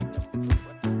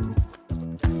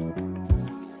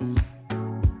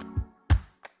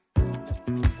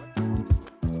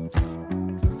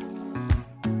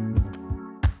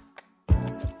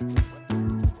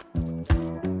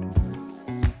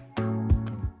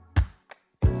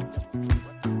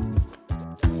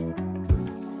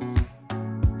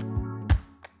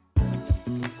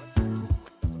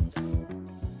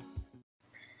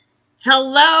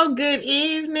Hello, good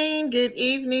evening, good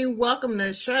evening. Welcome to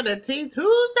Shredder Tea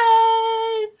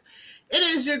Tuesdays. It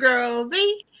is your girl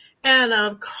V, and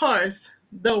of course,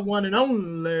 the one and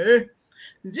only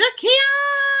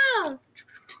Jakia.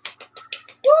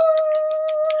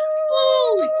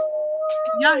 Woo!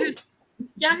 Y'all hear,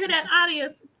 y'all hear that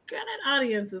audience? Girl, that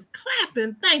audience is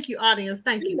clapping. Thank you, audience.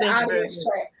 Thank you. The Thank you very audience much.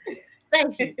 track.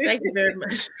 Thank you. Thank you very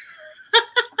much.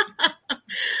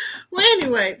 Well,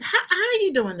 anyways, how are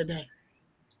you doing today?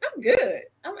 I'm good.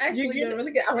 I'm You actually good? doing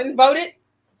really good. I already voted,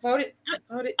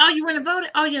 Oh, you went and voted?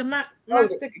 Oh yeah, my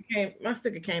voted.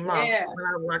 sticker came off Yeah, when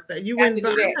I walked there. You got went to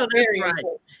and do voted. I that. know that's Very right.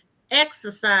 important.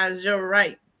 Exercise your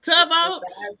right to vote.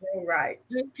 Exercise and right.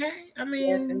 Okay. I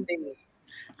Yes, mean, indeed.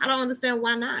 I don't understand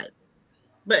why not.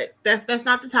 But that's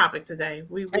not the topic today.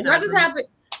 We That's not not the gonna. topic.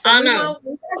 So I move know. on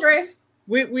with progress.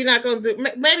 We're not gonna do.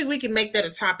 Maybe we can make that a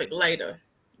topic later.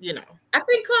 You know. I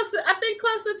think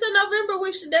closer to November,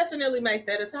 we should definitely make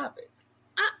that a topic.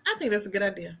 I think that's a good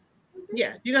idea.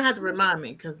 Yeah, you're gonna have to remind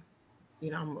me because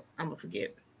I'm gonna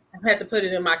forget. I had to put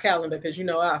it in my calendar because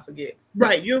I forget.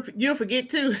 Right, you'll forget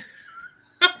too.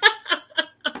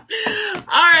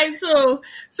 All right, so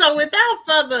without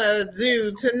further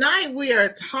ado, tonight we are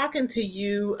talking to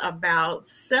you about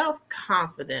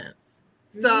self-confidence.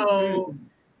 So, Mm-hmm.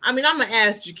 I mean, I'm gonna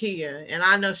ask Jakia, and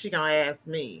I know she's gonna ask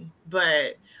me,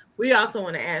 but we also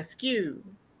want to ask you: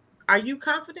 Are you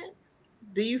confident?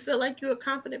 Do you feel like you're a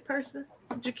confident person,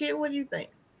 Jakia? What do you think?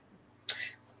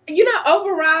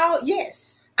 Overall,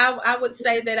 yes. I would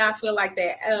say that I feel like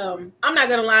that. I'm not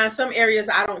gonna lie. In some areas,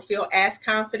 I don't feel as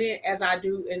confident as I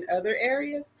do in other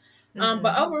areas. But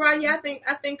Mm-hmm. overall, yeah, I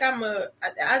think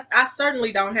I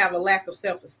certainly don't have a lack of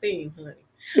self esteem, honey.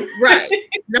 Right.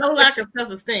 No lack of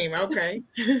self-esteem. Okay.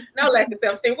 No lack of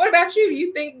self esteem. What about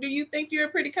you? Do you think you're a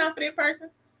pretty confident person?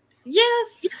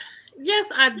 Yes,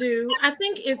 yes, I do. I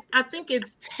think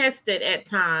it's tested at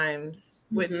times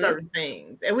with Mm-hmm. certain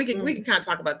things, and we can kind of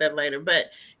talk about that later.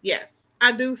 But yes,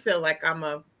 I do feel like I'm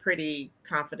a pretty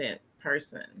confident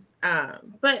person.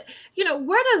 But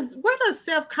where does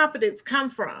self confidence come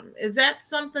from? Is that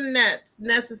something that's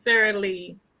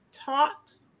necessarily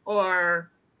taught, or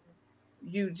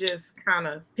you just kind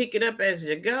of pick it up as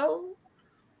you go,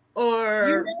 You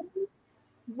or know,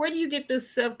 where do you get this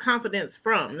self confidence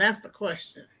from? That's the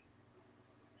question.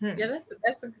 yeah, Hmm.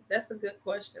 that's a good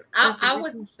question. I That's a I good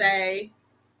would question. say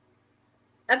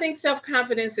I think self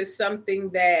confidence is something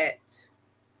that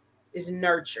is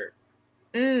nurtured.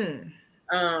 Mm.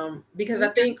 Because I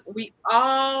Okay. think we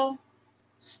all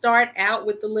start out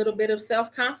with a little bit of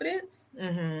self confidence.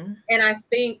 Mm-hmm. And I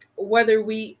think whether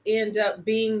we end up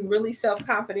being really self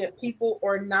confident people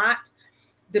or not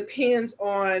depends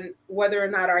on whether or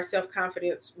not our self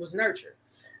confidence was nurtured.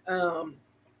 Um,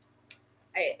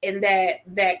 and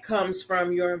that comes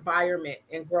from your environment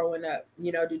and growing up.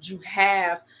 Did you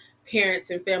have parents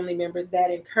and family members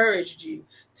that encouraged you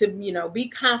to be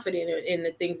confident in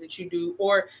the things that you do,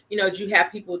 or did you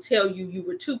have people tell you you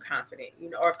were too confident,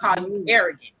 or call you Ooh.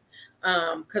 arrogant?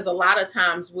 Because a lot of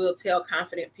times we'll tell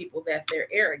confident people that they're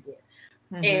arrogant.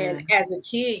 And Mm-hmm. as a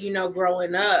kid,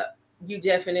 growing up, you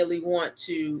definitely want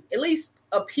to at least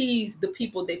appease the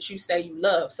people that you say you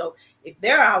love. So if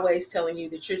they're always telling you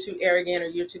that you're too arrogant or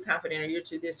you're too confident or you're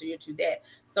too this or you're too that,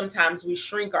 sometimes we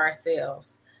shrink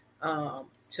ourselves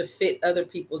to fit other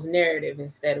people's narrative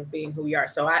instead of being who we are.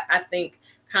 So I think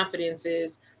confidence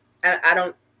is, I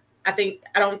don't, I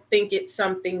don't think it's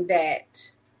something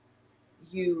that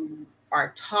you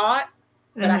are taught,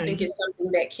 but I think Mm-hmm. it's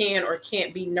something that can or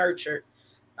can't be nurtured,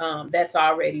 that's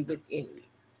already within you.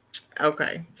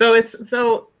 Okay.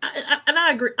 And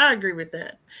I agree. I agree with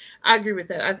that. I agree with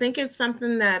that. I think it's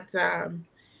something that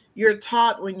you're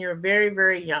taught when you're very,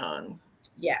 very young,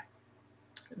 Yeah,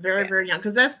 very, yeah, very young,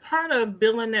 because that's part of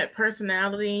building that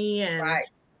personality and right,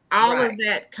 all right. of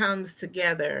that comes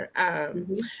together. Hmm,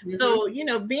 hmm. So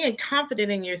being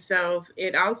confident in yourself,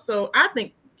 it also, I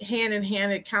think, hand in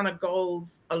hand, it kind of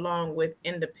goes along with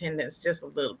independence just a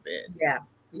little bit. Yeah,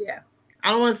 yeah. I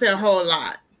don't want to say a whole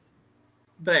lot,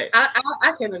 but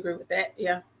I can agree with that.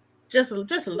 Yeah, just a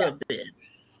yeah, little bit,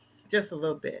 just a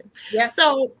little bit. yeah.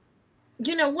 So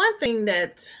one thing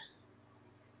that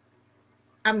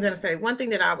I'm gonna say, one thing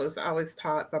that I was always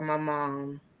taught by my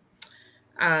mom,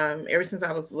 ever since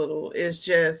I was little, is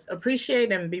just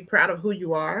appreciate and be proud of who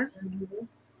you are. Hmm,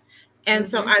 And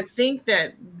so hmm. I think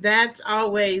that that's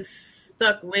always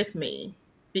stuck with me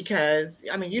because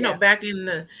I mean, Yeah, back in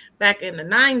the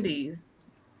 90s,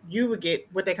 you would get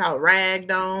what they call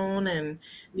ragged on, and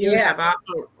you would yeah. have all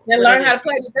And learn whatever. how to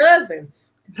play the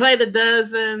dozens. play the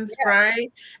dozens, Yeah.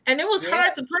 right? And it was Yeah.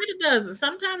 hard to play the dozens.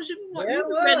 Sometimes you Yeah, it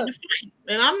were ready to was. fight,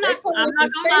 and I'm They not come with gonna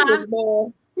some lie, fingers,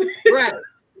 boy. right?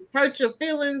 Hurt your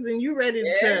feelings, and you ready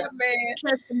Yeah, to man.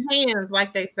 catch some hands,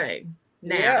 like they say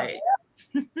Yeah. nowadays.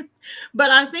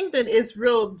 But I think that it's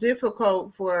real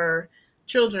difficult for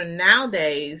children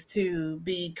nowadays to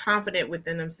be confident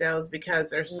within themselves because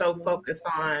they're so Mhm. focused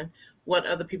on what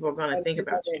other people are going to Other think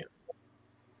people about think.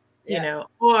 you, Yeah.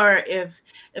 or if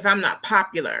I'm not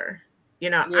popular,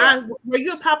 Yeah. were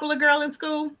you a popular girl in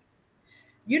school?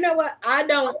 You know what? I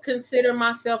don't consider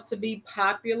myself to be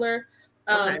popular.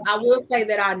 Okay. I will say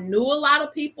that I knew a lot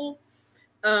of people.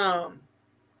 Um,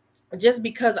 just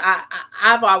because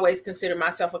I've always considered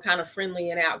myself a kind of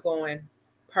friendly and outgoing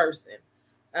person.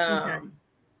 Okay.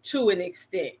 To an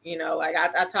extent, like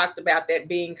I talked about that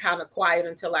being kind of quiet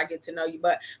until I get to know you,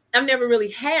 but I've never really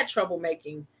had trouble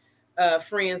making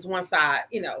friends once I,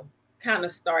 kind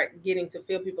of start getting to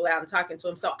feel people out and talking to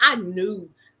them. So I knew,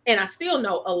 and I still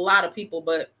know a lot of people,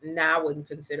 but now I wouldn't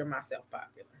consider myself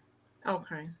popular.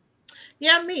 Okay.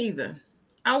 Yeah, me either.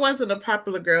 I wasn't a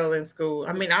popular girl in school.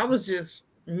 I mean, I was just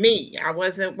me. I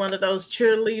wasn't one of those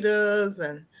cheerleaders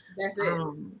and That's it.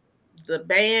 um the Now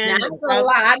band I'm and gonna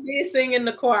lie, I did sing in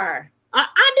the choir. I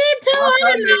did too. I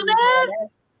I heard didn't know you, that. man. Girl,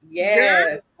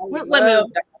 Yes, I wait a minute.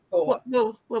 love that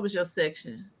choir. What was your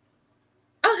section?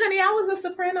 Oh, honey, I was a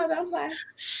soprano. Don't play.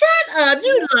 Shut up!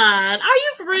 You lied. Are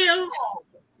you for real?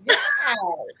 Yeah,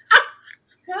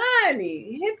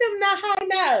 honey, hit them the high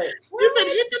notes. You said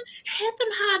What? hit them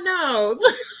high notes.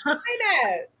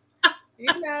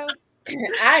 High notes.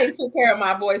 I ain't took care of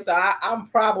my voice, so I'm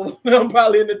probably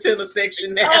in the tenor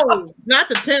section now. Oh, not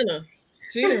the tenor.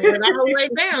 She didn't went all the way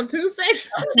down 2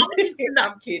 sections.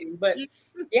 I'm kidding, but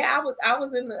yeah, I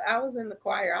was in the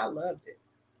choir. I loved it.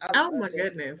 Oh my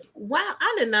goodness! Wow,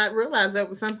 I did not realize that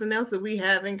was something else that we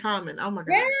have in common. Oh my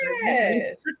god!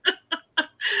 Yes.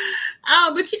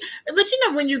 Oh, but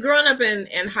when you're growing up in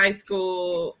high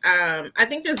school, I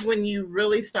think that's when you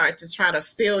really start to try to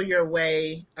feel your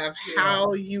way of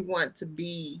how you want to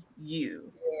be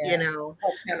you. Kind of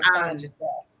find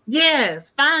yourself.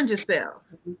 Yes, find yourself.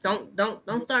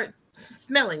 Don't start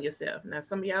smelling yourself. Now,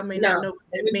 some of y'all may not know what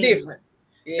that means. Different.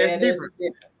 Yeah, that's different.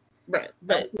 But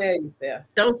don't smell yourself.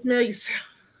 Don't smell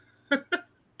yourself.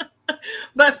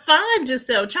 But find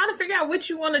yourself. Trying to figure out what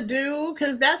you want to do,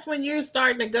 because that's when you're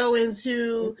starting to go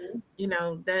into,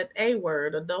 that A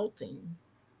word, adulting.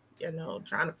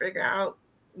 Trying to figure out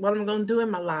what I'm going to do in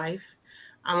my life.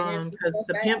 Because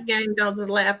the pimp game doesn't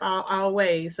laugh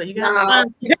always. So you got to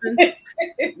find something.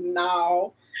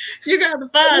 No. You got to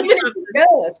find something. It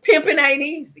does. Pimping ain't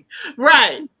easy.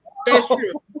 Right. That's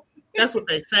true. That's what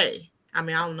they say. I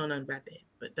mean, I don't know nothing about that,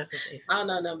 but that's what they say. I don't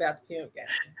know nothing about the pimp game.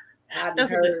 I done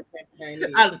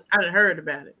heard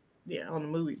about it. Yeah, on the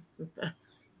movies and stuff.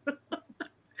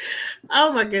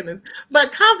 Oh my goodness.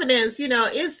 But confidence,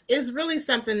 is really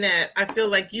something that I feel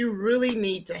like you really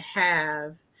need to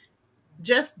have,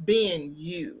 just being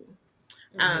you.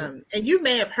 And you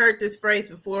may have heard this phrase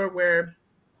before where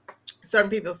certain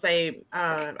people say,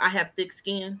 I have thick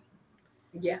skin.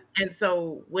 Yeah. And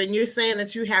so when you're saying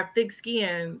that you have thick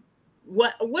skin,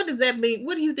 what does that mean?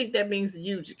 What do you think that means to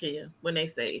you, Jakia, when they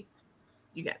say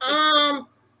you got thick skin?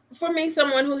 For me,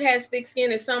 someone who has thick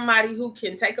skin is somebody who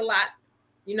can take a lot.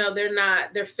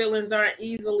 Their feelings aren't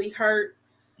easily hurt.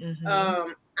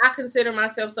 Mm-hmm. I consider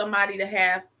myself somebody that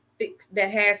has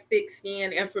thick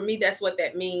skin, and for me, that's what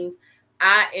that means.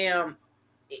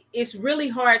 It's really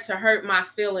hard to hurt my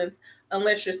feelings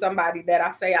unless you're somebody that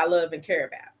I say I love and care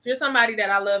about. If you're somebody that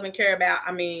I love and care about,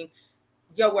 I mean,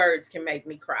 your words can make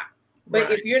me cry.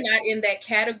 But if you're not in that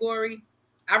category,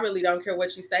 I really don't care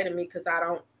what you say to me, because I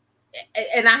don't.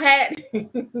 And I had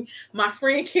my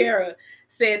friend Kara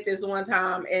said this one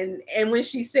time, and when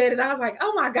she said it, I was like,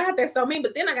 oh my God, that's so mean.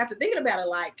 But then I got to thinking about it,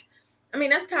 like, I mean,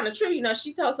 that's kind of true.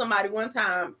 She told somebody one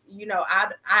time,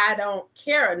 I don't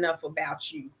care enough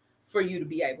about you for you to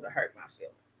be able to hurt my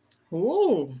feelings.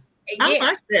 Ooh, I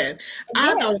like that.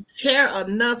 I don't care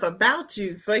enough about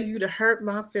you for you to hurt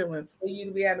my feelings. For you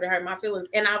to be able to hurt my feelings.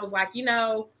 And I was like,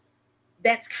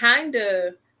 that's kind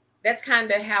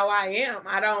of how I am.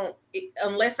 I don't,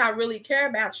 unless I really care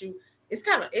about you, it's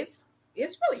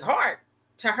really hard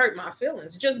to hurt my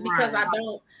feelings, just because I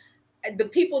don't. The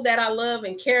people that I love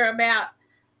and care about,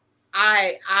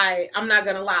 I'm not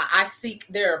gonna lie, I seek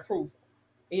their approval.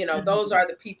 Those are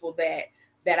the people that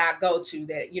I go to,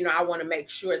 that I want to make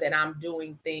sure that I'm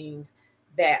doing things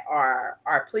that are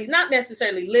pleased, not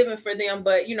necessarily living for them,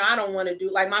 but I don't want to do,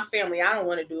 like my family, I don't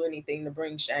want to do anything to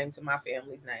bring shame to my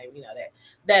family's name,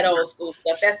 that old school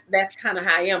stuff. That's kind of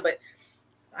how I am. But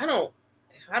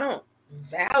if I don't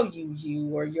value you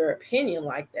or your opinion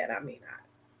like that. I mean,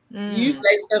 you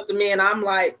say stuff to me and I'm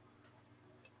like,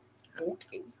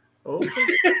 okay.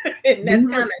 And that's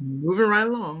kind of moving right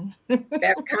along.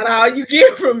 That's kind of all you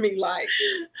get from me. Like,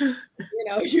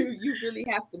 you really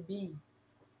have to be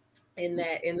in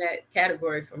that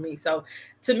category for me. So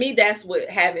to me, that's what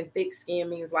having thick skin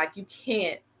means. Like, you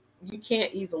can't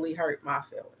easily hurt my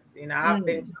feelings. I've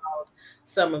been called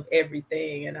some of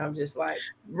everything, and I'm just like,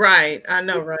 right. I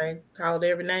know, right? Called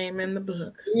every name in the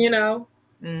book.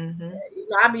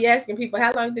 I be asking people,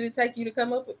 how long did it take you to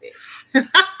come up with it?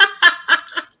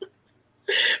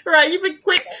 Right, you've been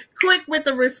quick with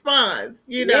the response.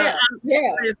 Yeah.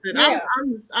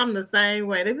 I'm the same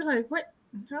way. They be like, "What?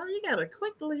 Oh, you got a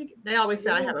quick." They always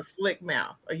say I had a slick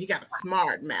mouth, or you got a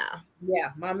smart mouth.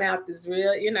 Yeah, my mouth is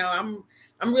real. I'm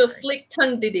real slick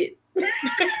tongued it.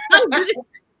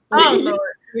 Oh Lord,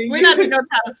 we not even know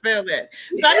how to spell that.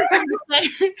 So I just want to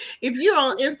say, if you're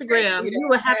on Instagram, you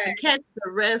will have to catch the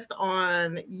rest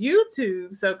on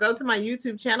YouTube. So go to my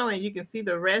YouTube channel and you can see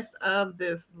the rest of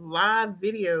this live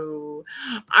video.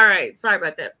 All right, sorry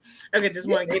about that. Okay, just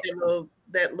want to get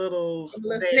that little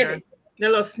snippet. The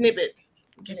little snippet.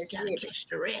 Gotta catch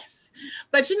the rest.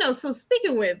 But so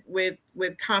speaking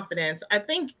with confidence, I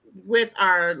think with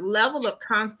our level of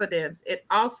confidence, it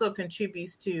also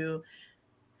contributes to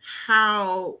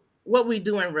what we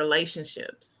do in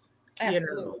relationships.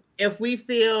 Absolutely. If we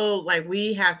feel like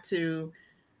we have to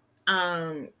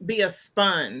be a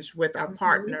sponge with our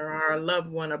partner or our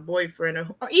loved one, a boyfriend,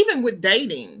 or even with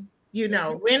dating, we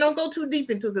don't go too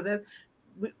deep into, because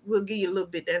we'll give you a little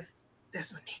bit. That's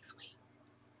for next week.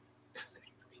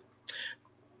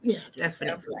 Yeah, that's for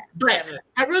next week. But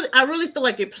I really feel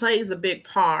like it plays a big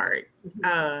part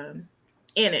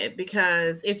in it,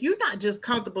 because if you're not just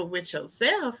comfortable with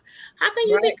yourself, how can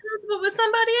you be comfortable with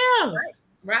somebody else?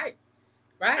 Right.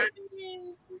 I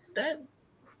mean,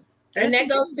 and that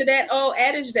goes to that old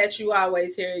adage that you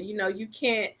always hear. You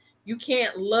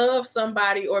can't love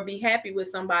somebody or be happy with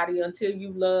somebody until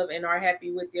you love and are happy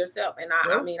with yourself. And I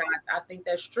think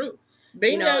that's true.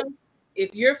 Bingo.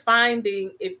 If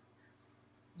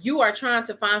you are trying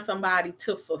to find somebody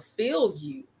to fulfill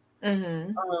you,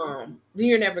 then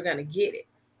you're never going to get it.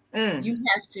 You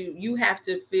have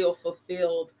to feel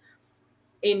fulfilled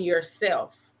in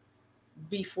yourself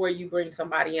before you bring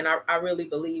somebody in. I really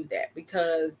believe that,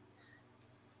 because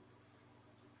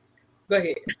go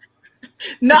ahead.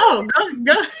 No,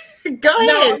 go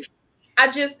ahead.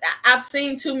 I've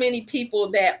seen too many people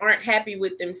that aren't happy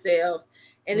with themselves,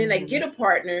 and then they get a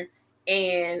partner,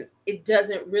 and it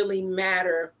doesn't really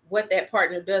matter what that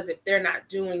partner does. If they're not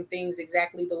doing things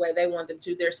exactly the way they want them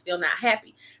to, they're still not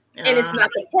happy. And it's not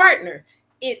the partner.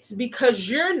 It's because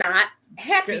you're not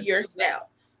happy yourself.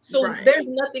 So there's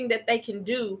nothing that they can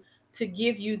do to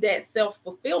give you that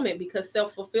self-fulfillment, because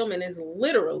self-fulfillment is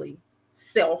literally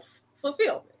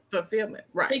self-fulfillment.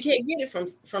 Right. You can't get it from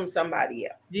somebody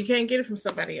else. You can't get it from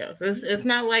somebody else. It's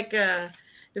not like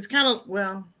it's kind of,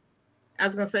 well, I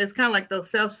was gonna say, it's kind of like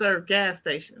those self-serve gas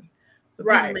stations.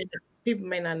 But people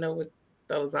may not know what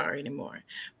those are anymore.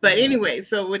 But anyway,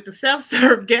 so with the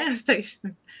self-serve gas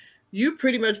stations, you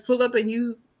pretty much pull up and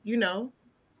you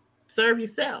serve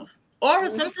yourself. Or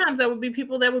sometimes there would be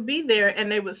people that would be there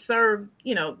and they would serve,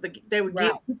 they would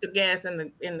put the gas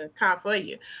in the car for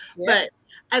you. Yeah. But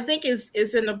I think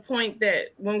it's in the point that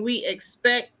when we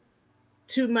expect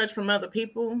too much from other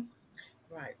people,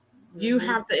 you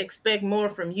have to expect more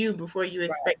from you before you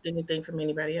expect anything from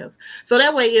anybody else. So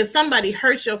that way, if somebody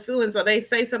hurts your feelings or they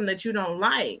say something that you don't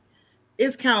like,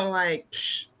 it's kind of like,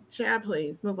 child,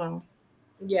 please move on.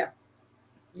 Yeah.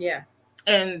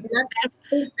 And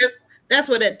that's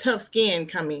where that tough skin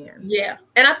come in. Yeah.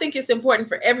 And I think it's important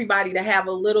for everybody to have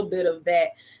a little bit of that,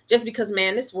 just because,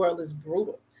 man, this world is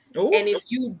brutal. Ooh. And if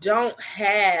you don't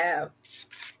have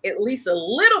at least a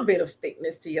little bit of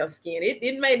thickness to your skin,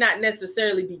 it may not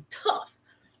necessarily be tough,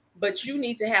 but you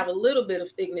need to have a little bit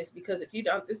of thickness, because if you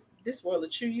don't, this world will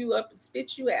chew you up and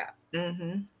spit you out.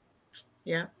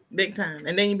 Yeah, big time.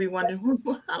 And then you be wondering,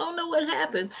 I don't know what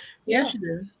happened. Yes, you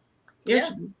do. You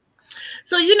do.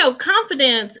 So,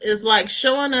 confidence is like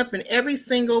showing up in every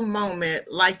single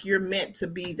moment like you're meant to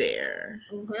be there.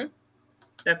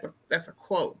 That's a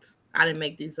quote. I didn't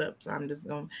make these up, so I'm just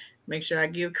going to make sure I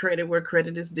give credit where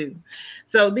credit is due.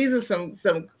 So these are some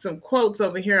quotes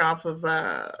over here off of,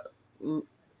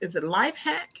 is it Life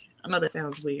Hack? I know that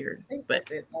sounds weird, but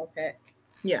it's okay.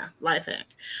 Yeah, Life Hack.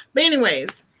 But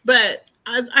anyways, I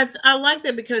like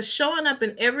that, because showing up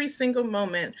in every single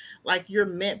moment like you're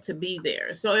meant to be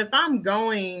there. So if I'm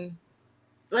going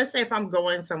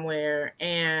somewhere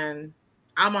and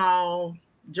I'm all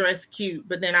dress cute,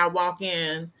 but then I walk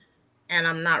in and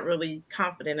I'm not really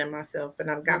confident in myself, and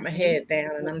I've got my head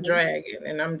down and I'm dragging,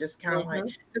 and I'm just kind of like,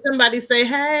 and somebody say,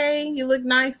 "Hey, you look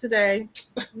nice today."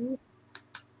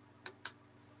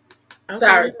 Okay.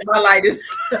 Sorry, my light is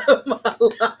my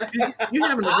light. You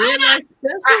having a red light?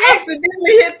 I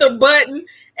accidentally hit the button,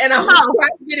 and I was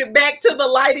trying to get it back to the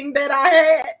lighting that I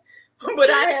had, but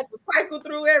I had to cycle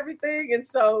through everything, and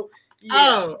so. Yeah.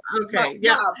 Oh, okay.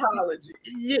 My apologies.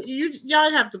 Y'all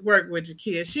have to work with your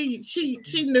kids. She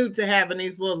new to having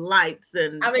these little lights,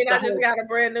 and I mean, I just got a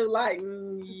brand new light.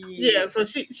 Yeah, so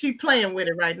she playing with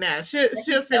it right now.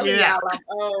 She'll figure it out.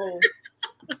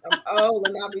 I'm old,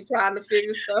 and I'll be trying to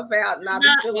figure stuff out, and I'll be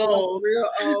feeling like a real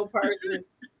old person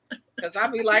because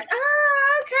I'll be like,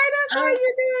 okay, that's how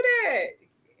you do that.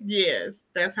 Yes,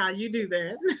 that's how you do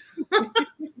that.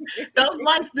 Those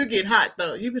lights do get hot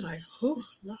though. You be like, oh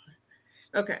Lord.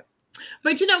 Okay.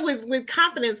 But with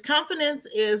confidence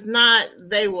is not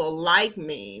they will like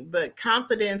me, but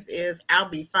confidence is I'll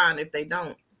be fine if they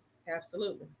don't.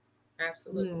 Absolutely.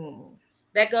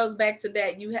 That goes back to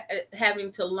that you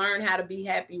having to learn how to be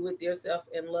happy with yourself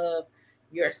and love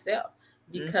yourself,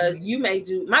 because you may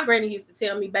do. My granny used to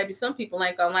tell me, baby, some people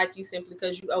ain't gonna like you simply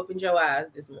because you opened your eyes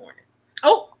this morning.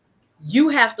 Oh, you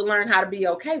have to learn how to be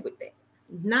okay with that.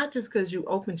 Not just because you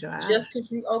opened your eyes. Just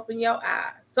because you open your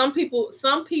eyes. Some people,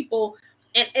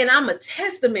 and I'm a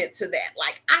testament to that.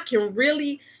 Like,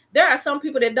 there are some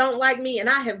people that don't like me, and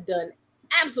I have done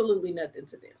absolutely nothing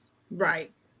to them. Right.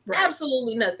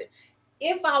 Absolutely nothing.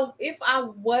 If I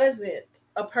wasn't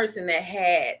a person that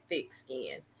had thick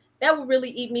skin, that would really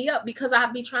eat me up, because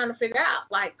I'd be trying to figure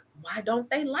out, like, why don't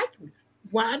they like me?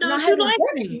 Why don't you like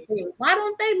me? Why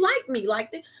don't they like me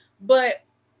like that? But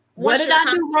what did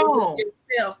I do wrong?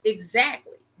 Yourself,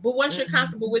 exactly. But once you're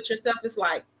comfortable with yourself, it's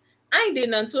like, I ain't did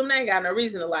nothing to them. They ain't got no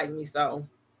reason to like me. So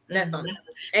that's on them.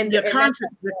 And your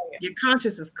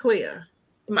conscience is clear.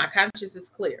 My conscience is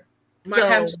clear.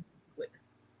 Conscience is clear.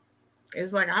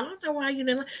 It's like, I don't know why you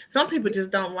didn't like. Some people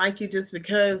just don't like you just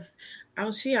because,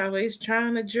 she always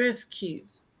trying to dress cute.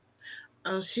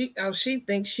 She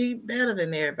thinks she better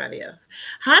than everybody else.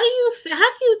 How do you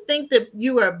think that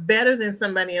you are better than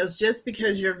somebody else just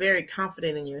because you're very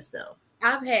confident in yourself?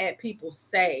 I've had people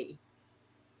say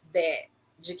that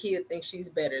Jakia thinks she's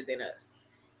better than us,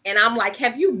 and I'm like,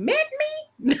 have you met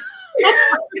me?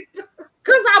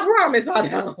 Because I promise I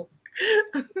don't.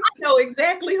 I know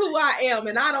exactly who I am,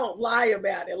 and I don't lie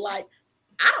about it. Like,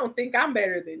 I don't think I'm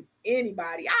better than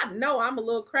anybody. I know I'm a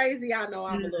little crazy. I know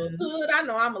I'm a little hood. I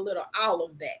know I'm a little all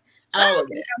of that. So I don't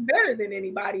think I'm better than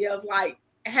anybody else. Like,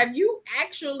 have you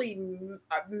actually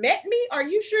met me? Are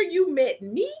you sure you met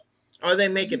me? Are they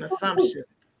making assumptions?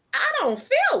 I don't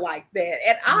feel like that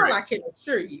at all. Right. I can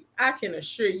assure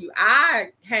you, I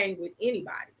hang with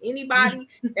anybody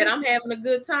that I'm having a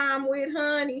good time with,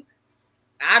 honey.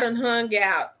 I done hung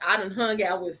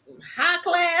out with some high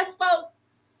class folk,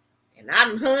 and I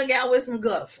done hung out with some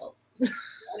gutter folk. And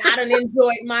I done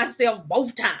enjoyed myself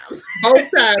both times.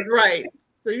 Right.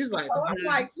 So you're like, I'm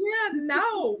like, yeah,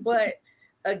 no, but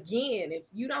again, if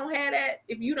you don't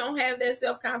have that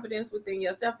self-confidence within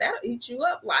yourself, that'll eat you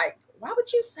up. Like, why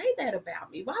would you say that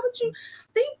about me? Why would you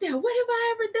think that? What have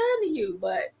I ever done to you?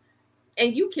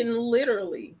 And you can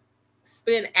literally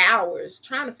spend hours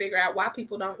trying to figure out why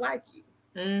people don't like you.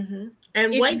 Mm-hmm.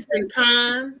 And wasting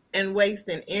time and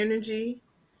wasting energy,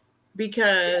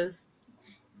 because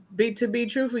to be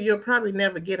truthful, you'll probably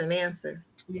never get an answer.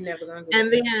 You're never gonna get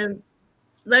and then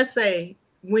let's say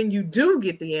when you do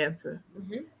get the answer,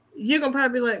 you're gonna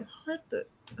probably be like, what the,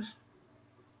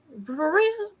 for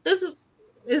real?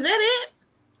 Is that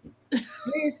it?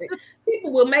 Listen,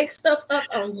 people will make stuff up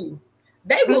on you.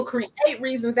 They will create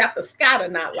reasons out the sky to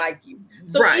not like you.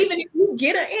 So even if you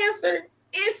get an answer,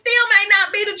 it still may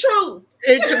not be the truth.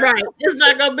 It's right. It's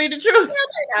not gonna be the truth. It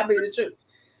may not be the truth.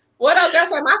 What else?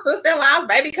 That's like my sister-in-law's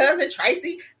baby cousin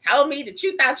Tracy told me that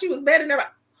you thought you was better than her.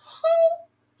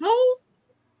 Who?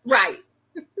 Right.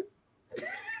 I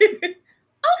don't even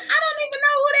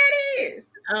know who that is.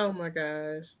 Oh my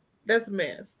gosh. That's a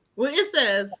mess. Well, it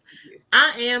says,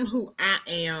 I am who I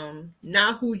am,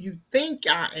 not who you think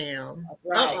I am.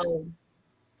 Right.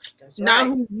 That's right. Not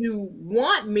who you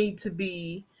want me to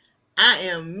be. I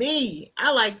am me.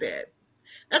 I like that.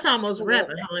 That's almost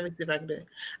rapping. Let me see if I can do it.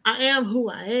 I am who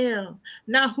I am,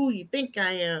 not who you think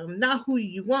I am, not who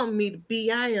you want me to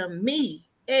be. I am me.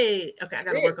 Hey, okay, I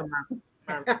gotta work on my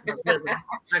rhythm.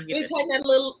 We tighten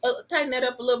that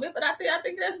up a little bit, but I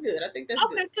think that's good. I think that's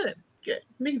okay. Good.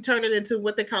 We can turn it into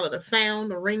what they call it, a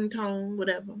sound, a ringtone,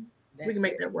 whatever. We can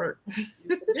make that work.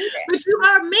 But you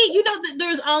are me. You know that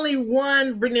there's only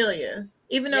one Vernelia.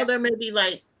 even though there may be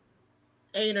like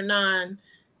 8 or 9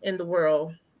 in the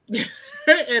world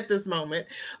at this moment,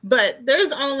 but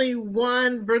there's only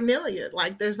one Vernelia.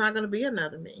 Like, there's not going to be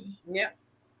another me. Yeah.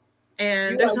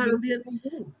 And there's not going to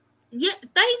be yeah,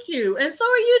 thank you. And so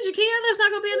are you, Jakia. There's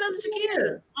not going to be another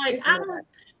Jakia. Like,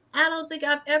 I don't think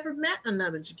I've ever met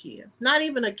another Jakia. Not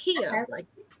even a Kia. Like,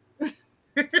 I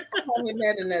haven't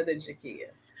met another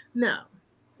Jakia. No.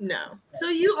 So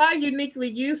you are uniquely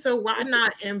you. So why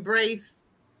not embrace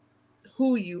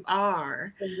who you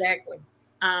are? Exactly.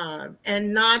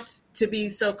 And not to be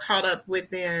so caught up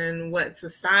within what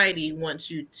society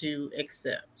wants you to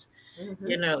accept. Mm-hmm.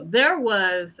 You know, there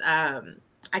was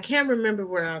I can't remember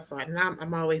where I saw it, and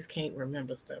I'm always can't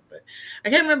remember stuff, but I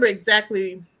can't remember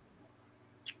exactly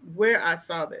where I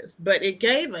saw this, but it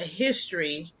gave a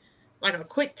history, like a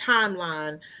quick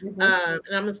timeline. And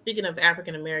I'm speaking of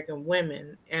African American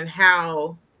women and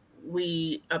how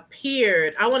we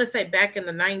appeared. I want to say back in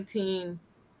the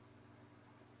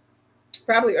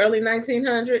probably early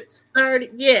 1900s. 30,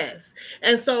 yes.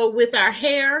 And so with our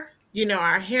hair, you know,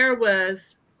 our hair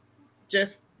was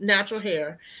just natural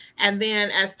hair. And then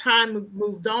as time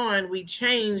moved on, we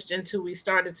changed until we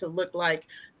started to look like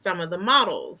some of the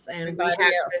models, and we had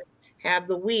to have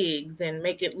the wigs and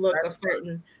make it look a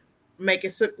certain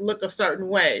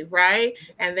way, right?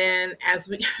 And then as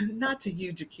we, not to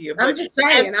you, Jakia, but I'm just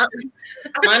saying, I'm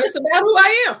honest about who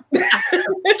I am.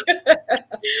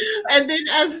 and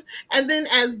then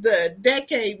as the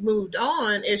decade moved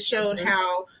on, it showed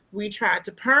how we tried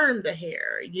to perm the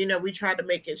hair. You know, we tried to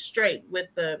make it straight with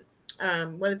the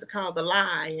what is it called, the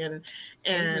lie,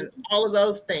 and all of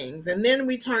those things. And then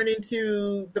we turned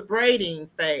into the braiding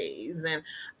phase, and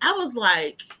I was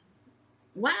like,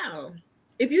 wow.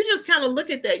 If you just kind of look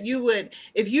at that, you would,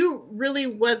 if you really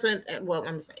wasn't, well,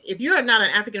 I'm saying, if you are not an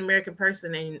African American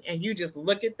person and you just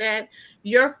look at that,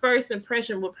 your first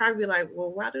impression would probably be like,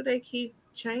 well, why do they keep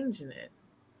changing it?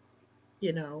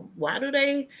 You know, why do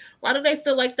they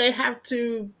feel like they have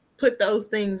to put those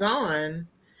things on?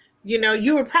 You know,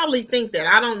 you would probably think that.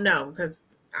 I don't know, because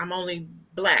I'm only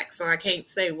Black, so I can't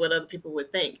say what other people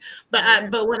would think. But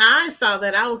but when I saw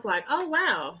that, I was like, oh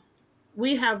wow,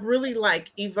 we have really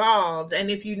like evolved.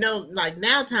 And if you know, like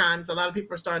now times, a lot of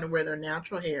people are starting to wear their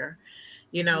natural hair,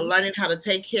 you know, learning how to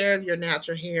take care of your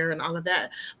natural hair and all of that.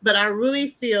 But I really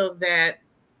feel that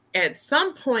at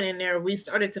some point in there, we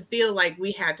started to feel like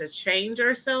we had to change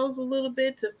ourselves a little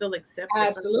bit to feel accepted. I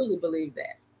absolutely believe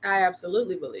that.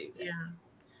 Yeah.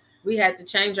 We had to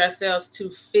change ourselves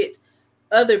to fit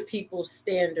other people's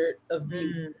standard of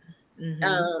beauty.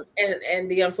 And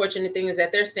the unfortunate thing is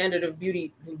that their standard of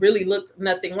beauty really looked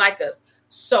nothing like us.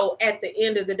 So at the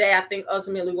end of the day, I think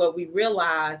ultimately what we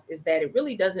realize is that it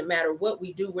really doesn't matter what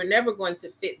we do. We're never going to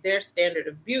fit their standard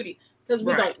of beauty because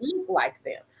we don't look like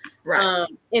them. Right.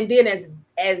 And then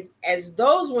as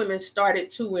those women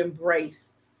started to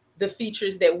embrace the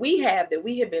features that we have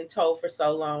been told for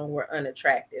so long were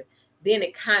unattractive, then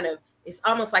it's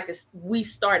almost like we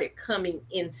started coming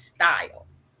in style.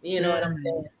 You know what I'm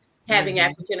saying? Having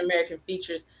African American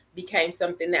features became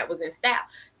something that was in style,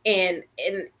 and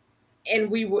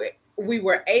we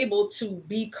were able to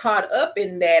be caught up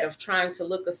in that of trying to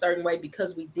look a certain way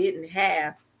because we didn't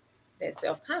have that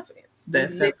self-confidence.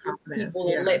 People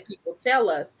and let people tell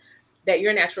us that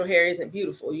your natural hair isn't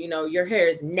beautiful. You know, your hair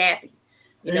is nappy.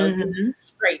 You know, you need to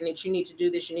straighten it. You need to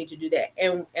do this. You need to do that.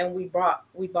 And we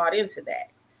bought into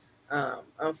that,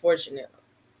 unfortunately.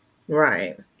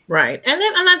 Right. And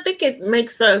I think it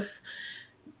makes us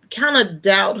kind of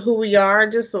doubt who we are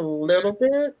just a little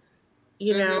bit,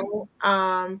 you know.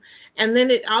 And then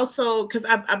it also, because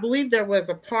I believe there was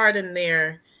a part in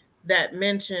there that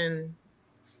mentioned,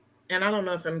 and I don't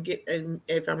know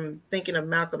if I'm thinking of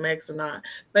Malcolm X or not,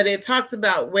 but it talks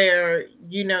about where,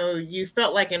 you know, you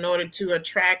felt like in order to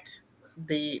attract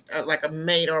the like a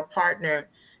mate or a partner,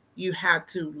 you had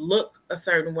to look a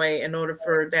certain way in order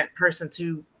for that person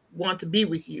to want to be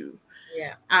with you.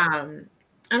 Yeah. And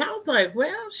I was like,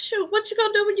 well, shoot, what you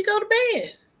gonna do when you go to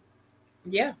bed?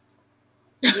 Yeah.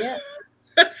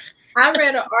 I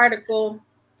read an article.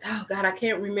 Oh God, I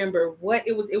can't remember what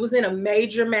it was. It was in a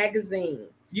major magazine.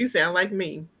 You sound like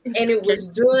me. And it was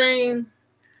during,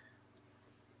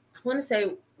 I want to say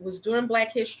it was during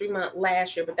Black History Month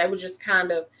last year, but they were just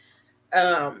kind of,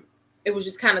 it was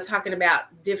just kind of talking about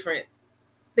different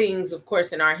things, of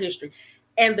course, in our history.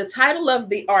 And the title of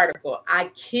the article,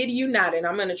 I kid you not, and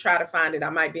I'm going to try to find it, I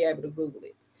might be able to Google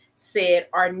it, said,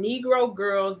 "Are Negro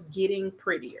girls getting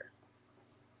prettier?"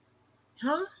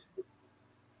 Huh?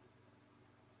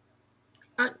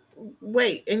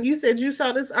 Wait, and you said you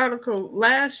saw this article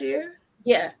last year?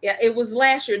 Yeah, it was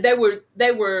last year. They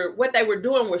were what they were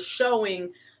doing was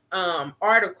showing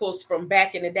articles from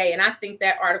back in the day, and I think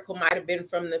that article might have been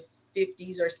from the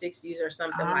 50s or 60s or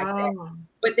something like that. Oh,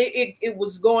 But it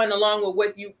was going along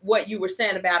with what you were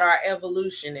saying about our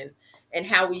evolution and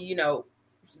how we,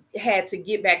 had to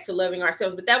get back to loving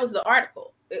ourselves. But that was the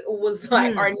article. It was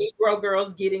like our Negro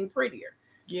girls getting prettier.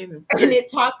 getting And it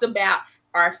talked about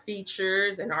our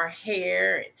features and our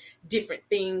hair and different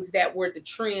things that were the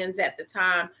trends at the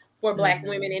time for Black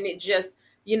women. And it just,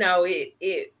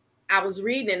 it I was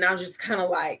reading and I was just kind of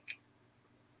like,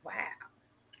 wow.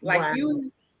 Like wow.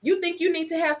 you think you need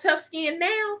to have tough skin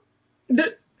now?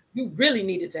 You really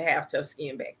needed to have tough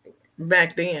skin back then.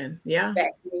 Back then, yeah.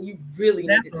 Back then, you really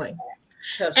needed to have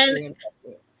tough skin back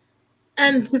then.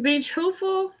 And to be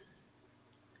truthful,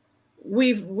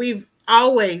 we've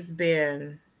always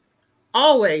been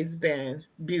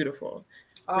beautiful.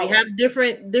 Always. We have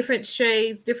different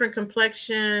shades, different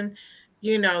complexion,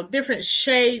 different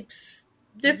shapes,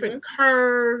 different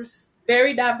curves.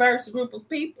 Very diverse group of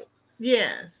people.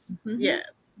 Yes,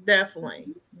 yes,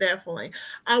 definitely.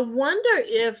 I wonder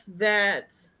if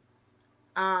that,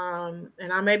 and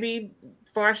I may be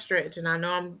far stretched, and I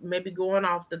know I'm maybe going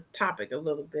off the topic a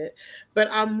little bit, but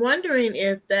I'm wondering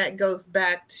if that goes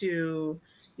back to,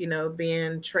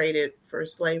 being traded for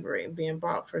slavery, being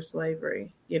bought for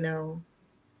slavery,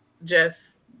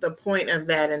 just the point of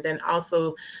that. And then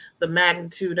also the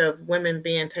magnitude of women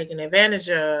being taken advantage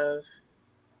of,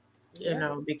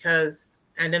 because,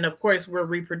 and then of course we're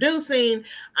reproducing.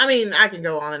 I mean, I can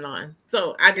go on and on.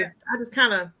 So I just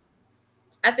kind of,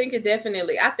 I think it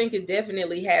definitely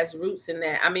has roots in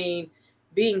that. I mean,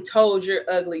 being told you're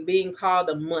ugly, being called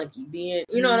a monkey, being,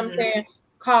 you know what I'm saying?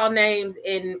 Call names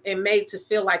and made to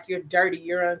feel like you're dirty,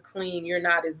 you're unclean, you're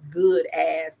not as good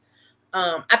as.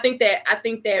 I think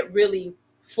that really,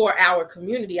 for our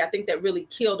community, I think that really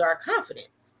killed our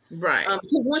confidence. Right.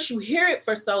 Because once you hear it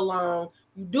for so long,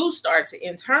 you do start to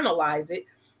internalize it,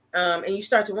 and you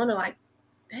start to wonder, like,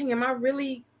 dang, am I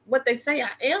really what they say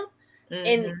I am?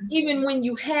 And even when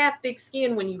you have thick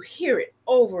skin, when you hear it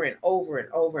over and over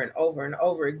and over and over and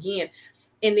over again,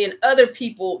 and then other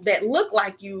people that look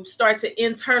like you start to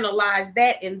internalize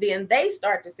that, and then they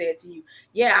start to say it to you.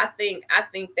 Yeah, I think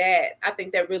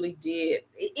that really did.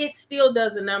 It still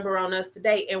does a number on us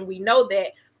today, and we know that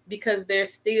because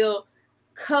there's still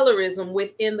colorism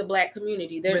within the Black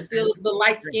community. There's still the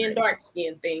light skin, dark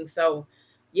skin thing. So,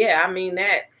 yeah, I mean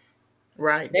that.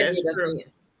 Right, that's true.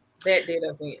 That did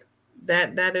us in.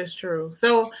 That is true.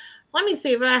 So let me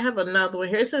see if I have another one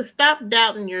here. It says, stop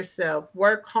doubting yourself,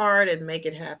 work hard and make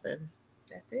it happen.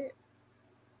 That's it.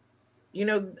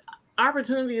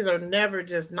 Opportunities are never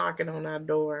just knocking on our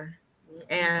door.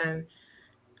 And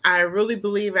I really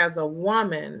believe as a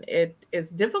woman, it's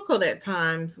difficult at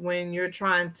times when you're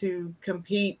trying to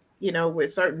compete,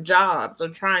 with certain jobs or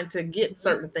trying to get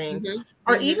certain things.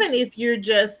 Or even if you're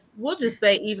we'll just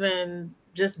say even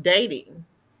just dating.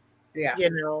 Yeah.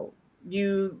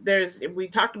 We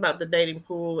talked about the dating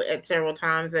pool at several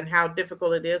times and how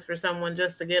difficult it is for someone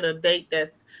just to get a date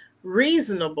that's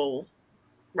reasonable,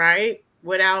 right?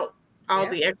 Without all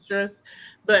the extras,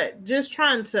 but just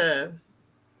trying to,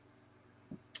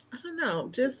 I don't know,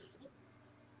 just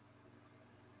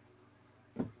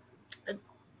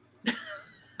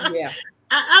yeah.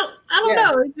 I don't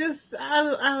know. It just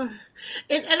and I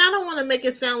don't want to make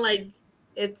it sound like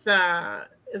it's a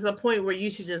point where you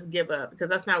should just give up, because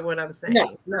that's not what I'm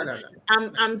saying. No.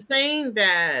 I'm saying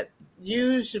that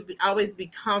you should always be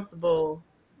comfortable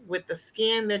with the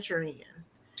skin that you're in.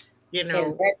 And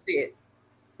that's it.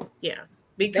 Yeah.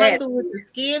 Be comfortable with the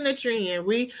skin that you're in.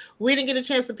 We didn't get a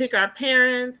chance to pick our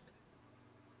parents.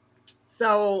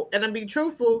 So, and I'm being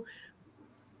truthful,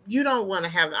 you don't want to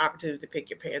have the opportunity to pick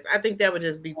your parents. I think that would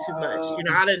just be too much.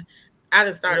 I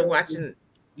didn't started watching.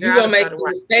 You're gonna make some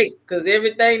mistakes because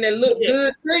everything that look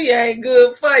good to you ain't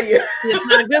good for you. It's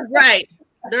not good, right?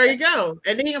 There you go.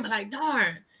 And then you're gonna be like,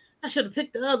 darn, I should have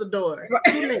picked the other door.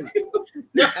 Right. Too late.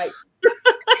 Right.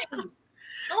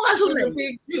 I should have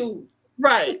picked you.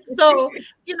 Right. So,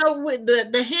 with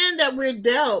the hand that we're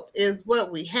dealt is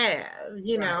what we have,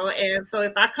 and so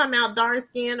if I come out dark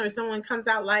skin or someone comes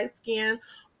out light skin,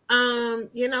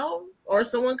 or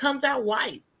someone comes out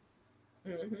white,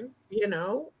 that's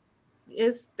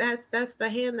the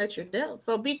hand that you're dealt.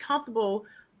 So be comfortable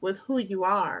with who you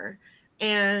are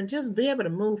and just be able to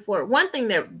move forward. One thing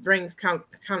that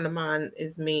come to mind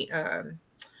is me, and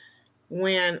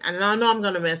I know I'm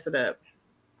going to mess it up.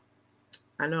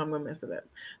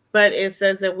 But it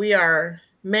says that we are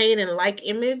made in like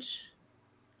image.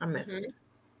 I'm messing it.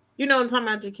 You know what I'm talking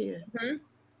about, Jakia?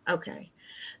 Okay.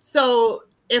 So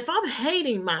if I'm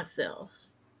hating myself,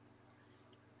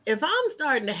 if I'm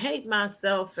starting to hate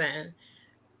myself and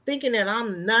thinking that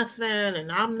I'm nothing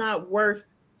and I'm not worth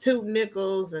 2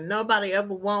 nickels and nobody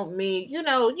ever want me, you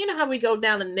know how we go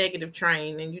down a negative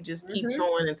train and you just keep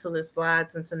going until it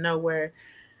slides into nowhere.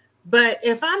 But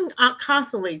if I'm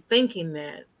constantly thinking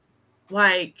that,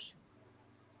 like,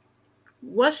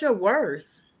 what's your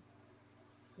worth?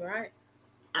 Right.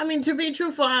 I mean, to be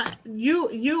truthful,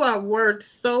 you are worth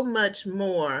so much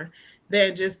more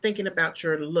than just thinking about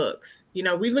your looks.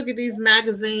 We look at these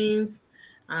magazines.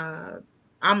 I'm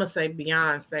gonna say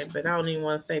Beyonce, but I don't even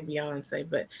want to say Beyonce.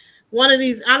 But one of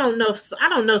these, I don't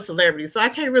know celebrities, so I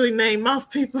can't really name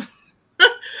off people.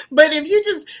 But if you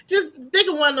just think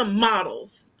of one of the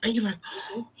models, and you're like,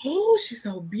 oh, she's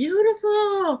so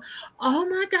beautiful. Oh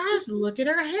my gosh, look at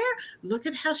her hair. Look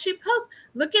at how she posts.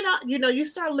 Look at all, you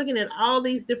start looking at all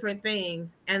these different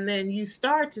things, and then you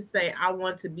start to say, I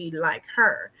want to be like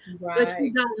her. Right. But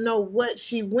you don't know what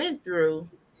she went through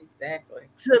exactly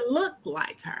to look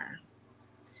like her.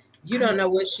 You don't know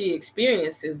what she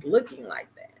experiences looking like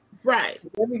that. Right.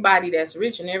 Everybody that's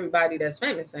rich and everybody that's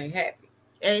famous ain't happy.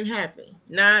 Ain't happy.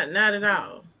 Not at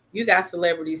all. You got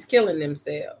celebrities killing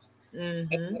themselves.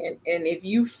 Mm-hmm. And if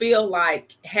you feel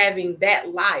like having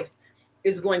that life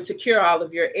is going to cure all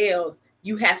of your ills,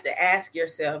 you have to ask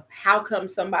yourself, how come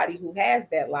somebody who has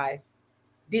that life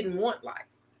didn't want life?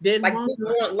 Didn't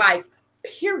want life,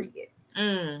 period.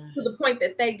 To the point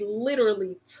that they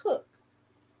literally took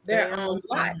their own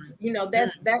life.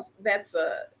 That's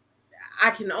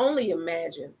I can only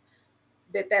imagine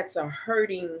that that's a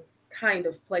hurting kind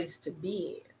of place to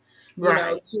be in.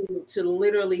 Right. To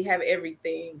literally have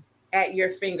everything at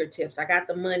your fingertips. I got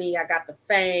the money, I got the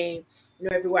fame.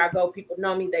 Everywhere I go, people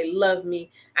know me, they love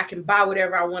me. I can buy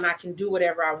whatever I want, I can do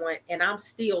whatever I want, and I'm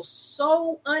still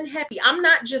so unhappy. I'm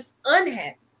not just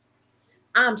unhappy.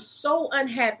 I'm so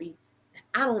unhappy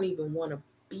that I don't even want to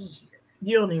be here.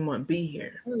 You don't even want to be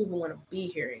here. I don't even want to be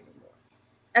here anymore.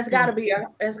 That's got to be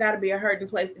a hurting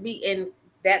place to be, and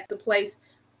that's the place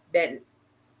that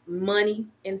money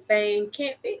and fame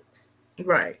can't fix.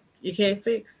 Right. You can't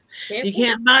fix. You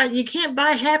can't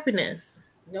buy happiness.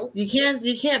 Nope. You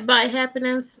can't buy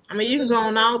happiness. I mean, you can go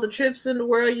on all the trips in the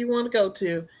world you want to go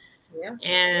to. Yeah.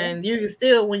 And you can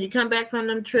still, when you come back from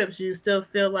them trips, you still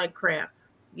feel like crap,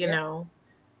 and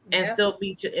still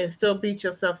beat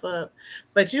yourself up.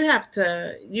 But you have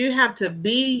to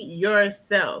be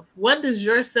yourself. What does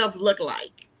yourself look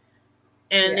like?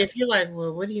 And if you're like,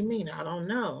 well, what do you mean? I don't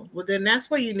know. Well, then that's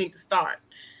where you need to start.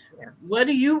 Yeah. What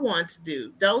do you want to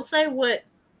do? Don't say what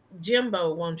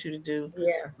Jimbo wants you to do.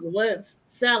 Yeah. What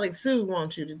Sally Sue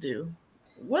wants you to do.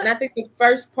 And I think the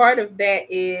first part of that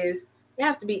is you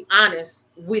have to be honest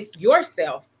with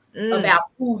yourself about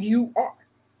who you are.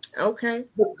 Okay.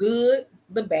 The good,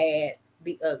 the bad,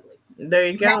 the ugly. There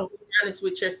you go. Have to be honest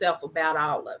with yourself about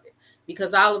all of it,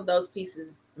 because all of those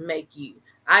pieces make you.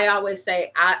 I always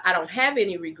say I don't have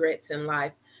any regrets in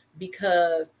life,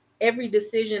 because every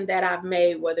decision that I've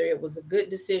made, whether it was a good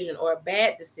decision or a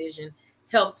bad decision,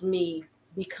 helped me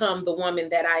become the woman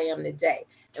that I am today.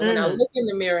 And when I look in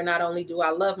the mirror, not only do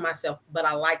I love myself, but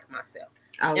I like myself.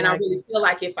 I really feel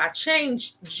like if I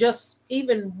change just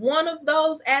even one of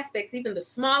those aspects, even the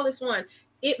smallest one,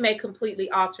 it may completely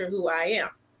alter who I am.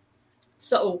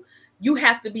 So you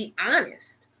have to be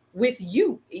honest with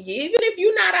you. Even if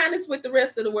you're not honest with the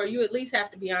rest of the world, you at least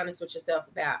have to be honest with yourself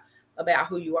about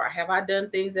who you are. Have I done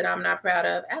things that I'm not proud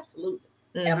of? Absolutely.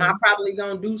 Am I probably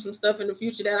going to do some stuff in the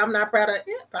future that I'm not proud of?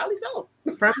 Yeah, probably so.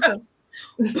 Probably so.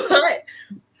 But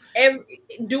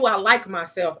do I like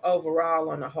myself overall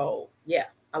on the whole? Yeah.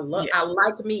 I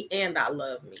like me and I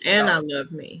love me. And I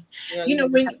love me.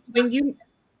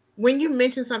 When you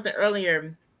mentioned something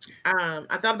earlier,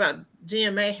 I thought about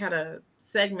GMA had a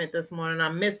segment this morning. I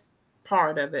missed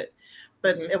part of it,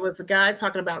 but it was a guy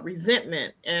talking about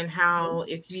resentment and how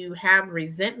if you have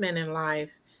resentment in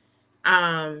life,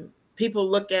 people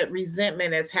look at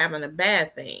resentment as having a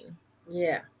bad thing.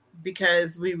 Yeah.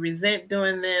 Because we resent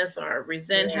doing this, or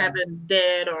resent having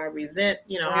dead, or resent,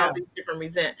 all these different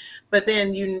resent. But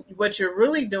then what you're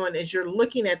really doing is you're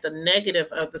looking at the negative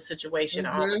of the situation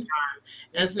all the time,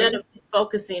 instead of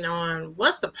focusing on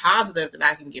what's the positive that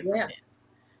I can get from this.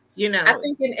 I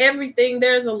think in everything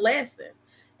there's a lesson.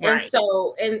 Right.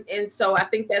 And so I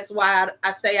think that's why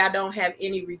I say I don't have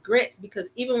any regrets,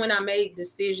 because even when I made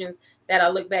decisions that I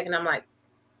look back and I'm like,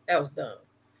 that was dumb.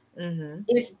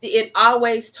 It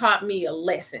always taught me a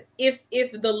lesson. If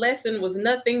the lesson was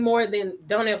nothing more than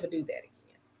don't ever do that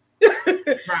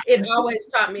again. It always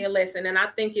taught me a lesson. And I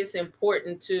think it's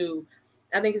important to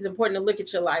look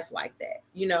at your life like that.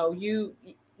 You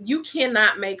you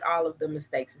cannot make all of the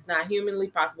mistakes. It's not humanly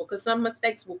possible because some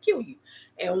mistakes will kill you.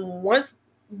 And once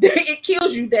it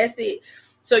kills you, that's it.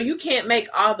 So you can't make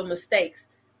all the mistakes,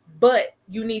 but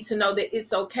you need to know that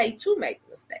it's okay to make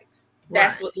mistakes.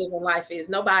 That's what living life is.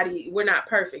 We're not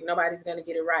perfect. Nobody's going to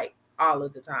get it right all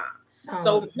of the time.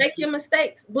 So make your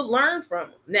mistakes, but learn from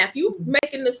them. Now, if you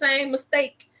making the same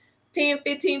mistake 10,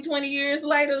 15, 20 years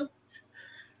later,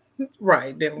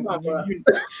 right, then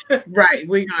right,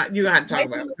 you got to talk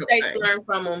about mistakes, learn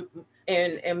from them,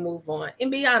 and move on,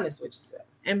 and be honest with yourself,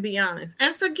 and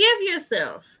forgive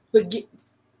yourself.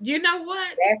 You know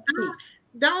what?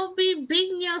 Don't be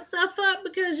beating yourself up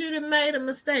because you done made a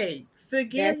mistake.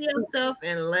 Forgive yourself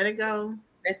and let it go.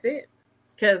 That's it.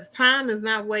 Because time is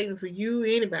not waiting for you,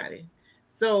 anybody.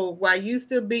 So while you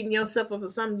still beating yourself up for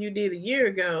something you did a year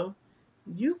ago,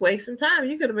 you wasting time.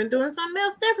 You could have been doing something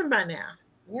else different by now.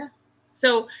 Yeah.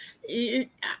 So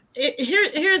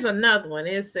here's another one.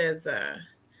 It says,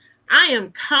 I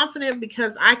am confident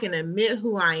because I can admit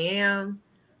who I am,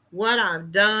 what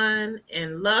I've done,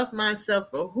 and love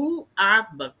myself for who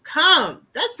I've become.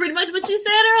 That's pretty much what you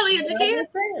said earlier, Jakia.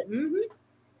 Mm-hmm.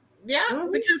 Yeah,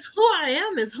 because who I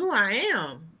am is who I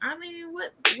am. I mean,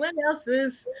 what else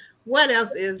is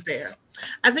there?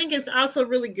 I think it's also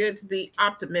really good to be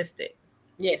optimistic.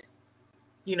 Yes.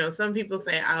 You know, some people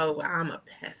say, "Oh, I'm a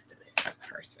pessimistic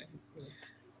person."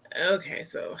 Okay,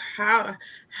 so how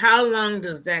long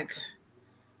does that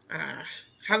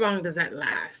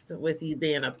last with you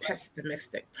being a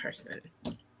pessimistic person?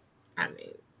 I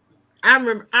mean, I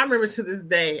remember to this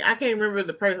day. I can't remember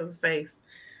the person's face.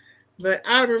 But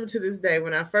I remember to this day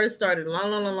when I first started a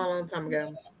long time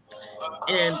ago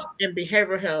in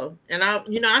behavioral health. And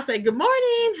I say, good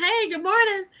morning. Hey, good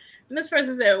morning. And this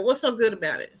person said, what's so good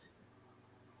about it?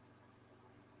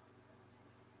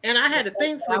 And I had to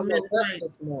think for a minute.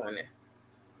 This morning.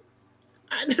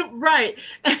 Right.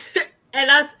 And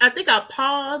I think I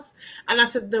paused and I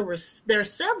said, there are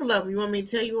several of them. You want me to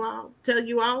tell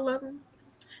you all of them?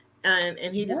 And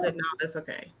he just said, no, that's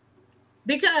okay.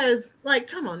 Because, like,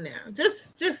 come on now,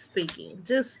 just speaking,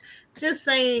 just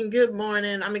saying good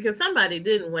morning. I mean, because somebody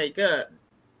didn't wake up,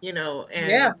 you know,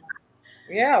 and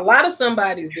yeah, a lot of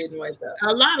somebodies didn't wake up.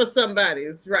 A lot of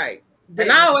somebody's, right.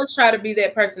 And I always try to be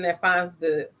that person that finds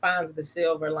the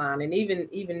silver line, and even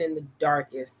in the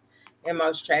darkest and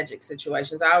most tragic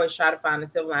situations, I always try to find the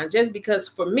silver line. Just because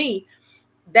for me,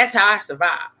 that's how I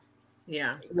survive.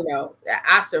 Yeah, you know,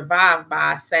 I survived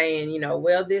by saying, you know,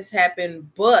 well, this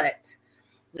happened, but.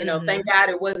 You know, thank God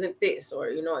it wasn't this, or,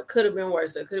 you know, it could have been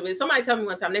worse. Or it could have been. Somebody told me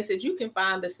one time, they said, you can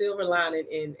find the silver lining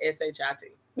in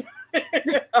SHIT.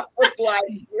 I was like,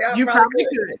 yeah, you probably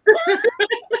could.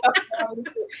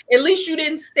 At least you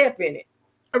didn't step in it.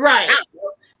 Right.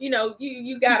 You know,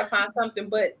 you got to find something,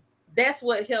 but that's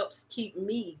what helps keep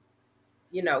me,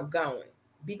 you know, going.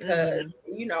 Because,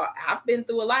 you know, I've been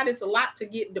through a lot. It's a lot to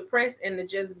get depressed and to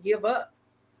just give up.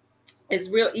 It's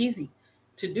real easy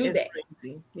to do that.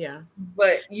 Crazy. Yeah.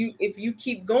 But if you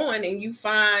keep going and you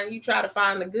try to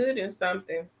find the good in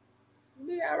something, you'll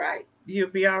be all right. You'll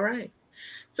be all right.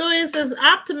 So it says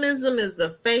optimism is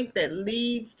the faith that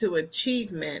leads to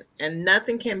achievement, and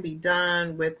nothing can be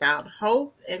done without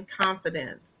hope and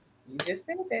confidence. You just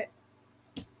said that.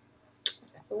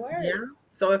 That's the word. Yeah.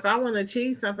 So if I want to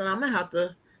achieve something, I'm gonna have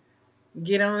to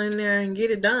get on in there and get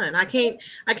it done. I can't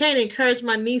encourage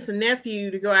my niece and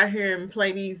nephew to go out here and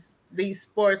play these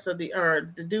sports or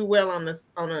to do well on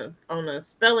a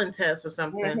spelling test or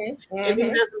something if he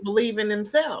doesn't believe in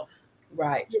himself,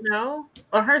 right? You know,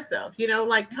 or herself. You know,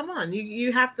 like, come on,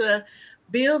 you have to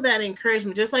build that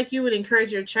encouragement, just like you would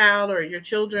encourage your child or your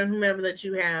children, whomever that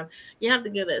you have. You have to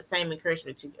give that same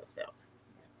encouragement to yourself.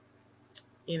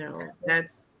 You know,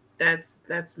 that's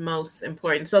most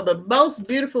important. So the most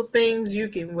beautiful things you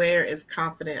can wear is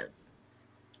confidence.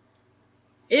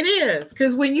 It is,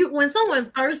 because when someone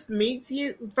first meet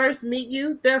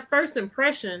you, their first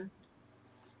impression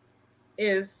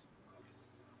is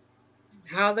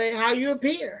how you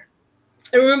appear.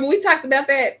 And remember, we talked about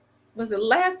that. Was it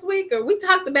last week, or we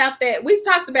talked about that? We've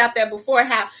talked about that before.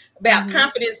 About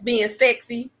confidence being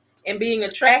sexy and being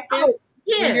attractive. Oh,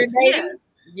 yes,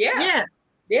 yeah.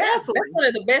 Definitely. That's one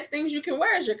of the best things you can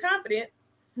wear is your confidence.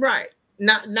 Right.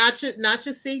 Not your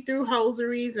see-through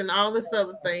hoseries and all this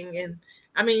other thing. And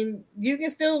I mean, you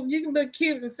can look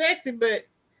cute and sexy, but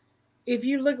if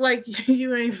you look like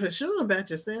you ain't for sure about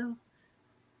yourself,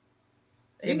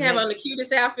 you can have on the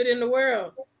cutest outfit in the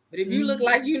world, but if you look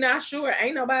like you're not sure,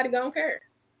 ain't nobody gonna care.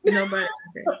 Nobody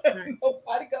gonna care. Right.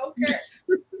 Nobody gonna care.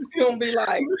 You're gonna be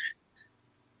like,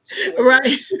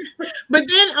 right. But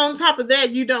then on top of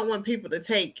that, you don't want people to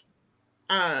take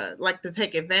like to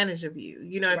take advantage of you.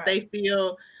 You know, Right.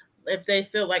 if they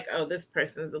feel like, oh, this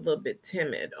person is a little bit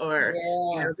timid, or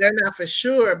you Yeah. know, they're not for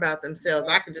sure about themselves.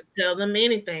 Yeah. I can just tell them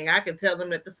anything. I can tell them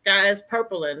that the sky is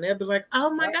purple, and they'll be like, oh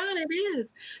my Right. God, it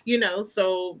is. You know,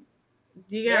 so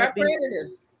you There gotta are be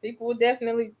predators. People will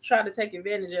definitely try to take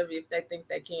advantage of you if they think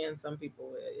they can. Some people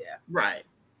will, yeah. right.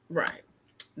 Right.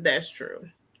 That's true.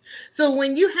 So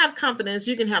when you have confidence,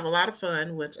 you can have a lot of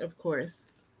fun, which of course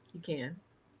you can.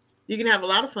 You can have a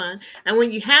lot of fun. And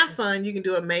when you have fun, you can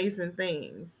do amazing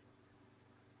things.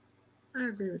 I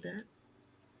agree with that.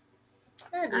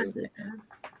 I I agree with agree that.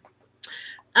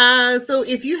 with that. So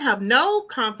if you have no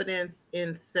confidence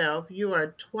in self, you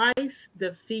are twice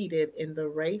defeated in the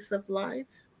race of life.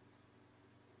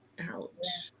 Yeah.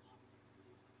 Ouch.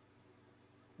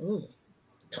 Ooh,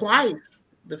 twice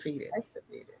defeated. That's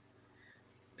defeated.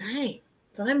 Dang.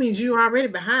 So that means you're already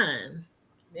behind.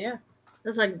 Yeah.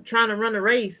 That's like trying to run a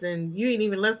race and you ain't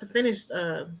even left to finish You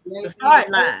the ain't even start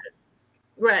line.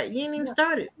 Right. You ain't even Yeah.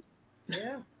 started.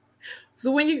 Yeah.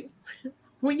 So when you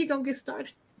gonna get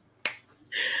started?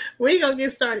 When you gonna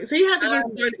get started? So you have to get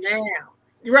started. Now.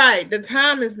 Right. The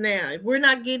time is now. If we're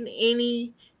not getting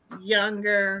any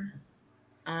younger,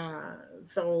 uh,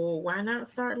 so why not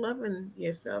start loving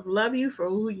yourself? Love you for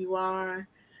who you are.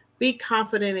 Be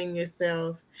confident in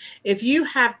yourself. If you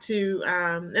have to,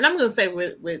 and I'm gonna say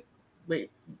with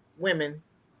women,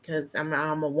 because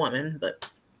I'm a woman, but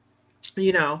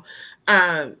you know,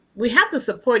 we have to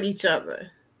support each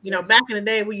other. You know, Yes. back in the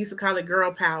day, we used to call it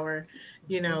girl power.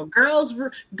 You Mhm. know, girls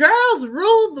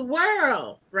rule the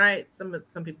world, right? Some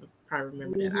people probably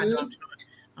remember that. I know Mhm.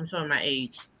 I'm showing my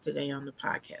age today on the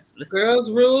podcast. Girls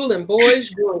rule and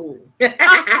boys rule.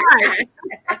 Right.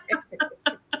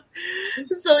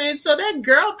 So that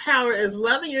girl power is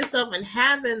loving yourself and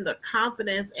having the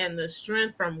confidence and the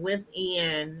strength from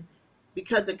within,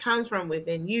 because it comes from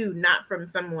within you, not from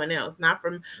someone else, not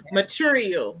from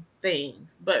material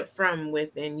things, but from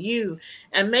within you.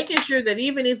 And making sure that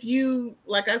even if you,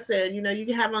 like I said, you know, you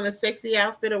can have on a sexy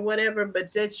outfit or whatever,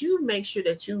 but that you make sure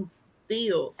that you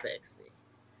feel sexy,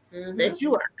 Mhm. that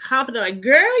you are confident. Like,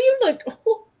 girl, you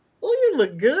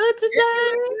look good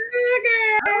today.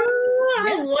 Oh,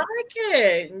 I Yeah. like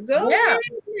it. Go Yeah. ahead.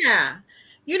 Yeah.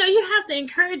 You know, you have to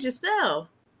encourage yourself.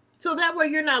 So that way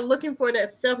you're not looking for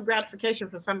that self gratification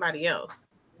from somebody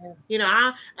else. Yeah. You know,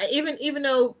 I even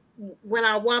though when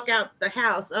I walk out the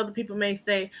house, other people may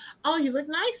say, oh, you look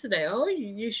nice today. Oh,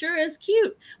 you sure is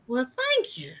cute. Well,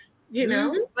 thank you. You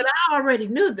know, Mhm. but I already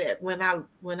knew that when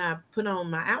I put on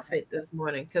my outfit this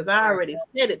morning, because I Right. already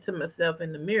said it to myself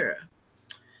in the mirror.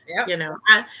 Yep. You know,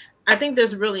 I think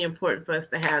that's really important for us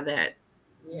to have that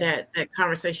Yeah. that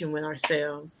conversation with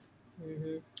ourselves.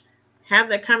 Mhm. Have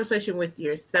that conversation with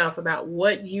yourself about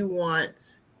what you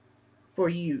want for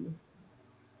you.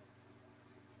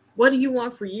 What do you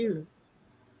want for you?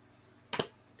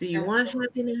 Do you want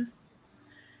Absolutely. happiness?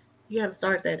 You have to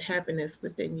start that happiness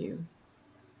within you.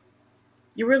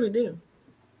 You really do.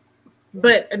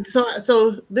 But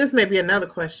so this may be another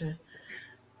question.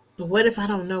 But what if I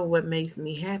don't know what makes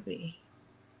me happy?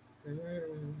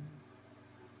 Mm.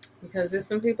 Because there's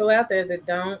some people out there that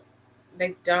don't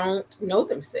know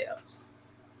themselves.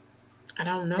 I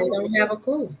don't They know. don't have a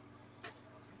clue.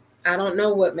 I don't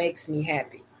know what makes me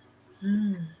happy.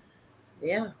 Hmm.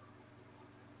 Yeah.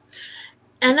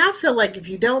 And I feel like if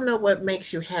you don't know what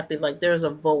makes you happy, like there's a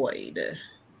void.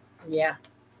 Yeah.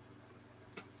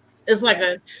 It's like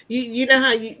Yeah. you know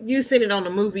how you seen it on the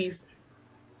movies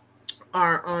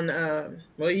or on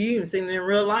well, you even seen it in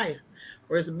real life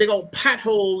where it's a big old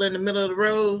pothole in the middle of the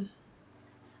road.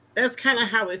 That's kind of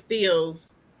how it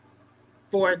feels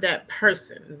for that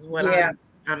person is what Yeah.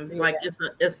 I'm like, Yeah.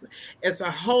 it's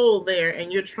a hole there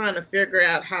and you're trying to figure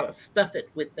out how to stuff it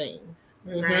with things,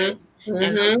 right? Mhm.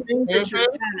 And those Mhm. things that you're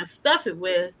Mhm. trying to stuff it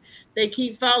with, they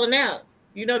keep falling out.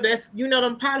 You know,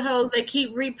 them potholes, they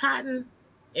keep repotting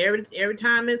every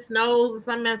time it snows or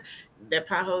something else, that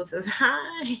pothole says,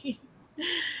 hi,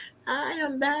 I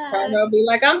am back. I'll be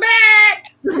like, I'm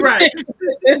back. Right.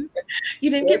 You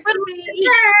didn't get Guess rid of who's me.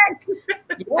 back?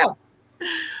 Yeah.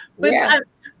 But Yeah.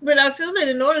 I feel that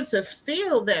in order to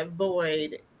fill that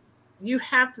void, you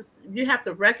have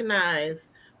to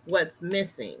recognize what's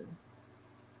missing.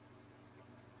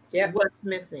 Yep. What's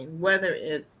missing, whether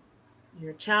it's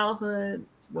your childhood,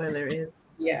 whether it's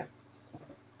Yeah.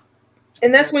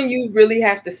 And that's when you really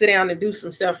have to sit down and do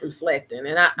some self-reflecting.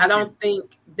 And I don't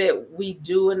think that we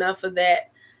do enough of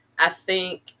that. I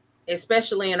think,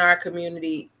 especially in our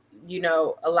community,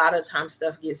 a lot of times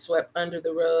stuff gets swept under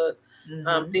the rug.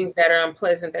 mm-hmm. Things that are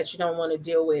unpleasant that you don't want to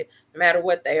deal with, no matter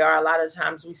what they are. A lot of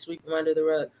times we sweep them under the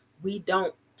rug. We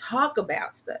don't talk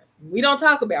about stuff. We don't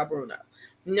talk about Bruno.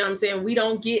 You know what I'm saying? We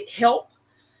don't get help.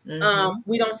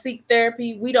 We don't seek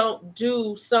therapy. We don't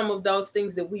do some of those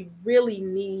things that we really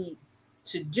need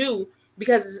to do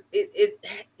because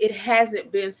it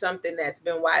hasn't been something that's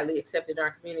been widely accepted in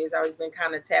our community. It's always been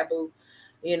kind of taboo,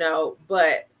 you know.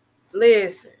 But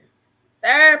listen,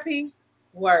 therapy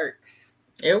works.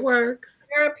 It works.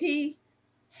 Therapy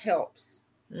helps.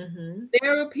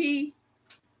 Therapy,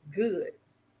 good.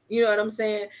 You know what I'm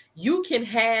saying? You can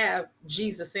have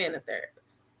Jesus and a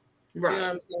therapist. Right. You know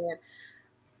what I'm saying?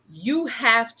 You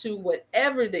have to,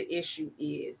 whatever the issue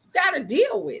is, you got to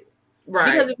deal with it.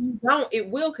 Right. Because if you don't, it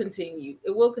will continue.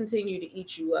 It will continue to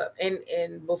eat you up.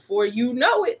 And before you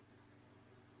know it,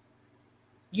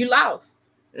 you lost.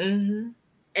 And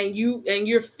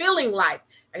you're feeling like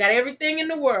I got everything in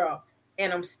the world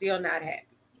and I'm still not happy.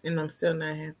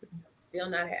 Still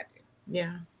not happy.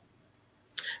 Yeah.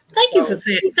 Thank you for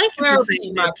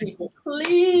saying my people.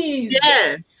 Please.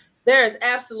 Yes. There is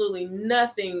absolutely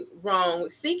nothing wrong.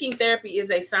 Seeking therapy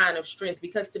is a sign of strength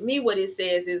because to me, what it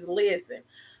says is, listen,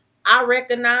 I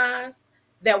recognize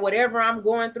that whatever I'm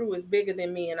going through is bigger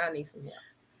than me and I need some help.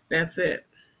 That's it.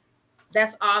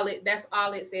 That's all it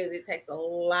says. It takes a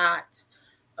lot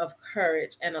of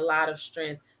courage and a lot of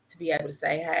strength to be able to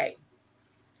say, hey,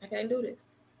 I can't do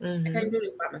this. I can't do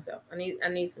this by myself. I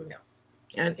need some help.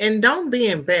 And don't be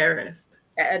embarrassed.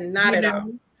 Not at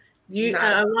all.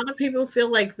 A lot of people feel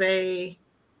like they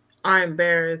are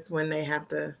embarrassed when they have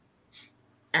to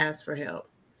ask for help.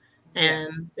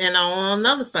 And on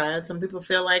another side, some people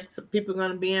feel like some people are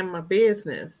going to be in my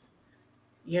business.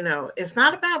 You know, it's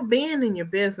not about being in your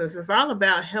business. It's all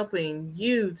about helping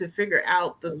you to figure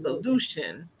out the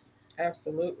solution.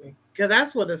 Absolutely. Because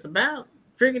that's what it's about.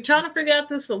 Trying to figure out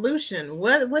the solution.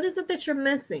 What is it that you're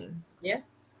missing? Yeah.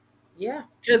 Yeah.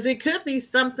 Because it could be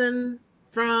something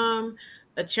from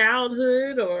a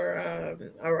childhood or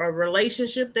a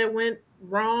relationship that went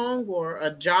wrong or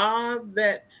a job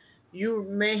that you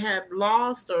may have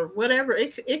lost or whatever.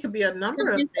 It could be a number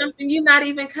of things. Something you're not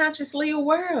even consciously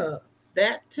aware of.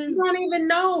 That too. You don't even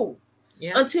know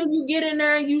until you get in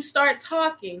there and you start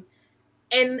talking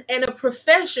and a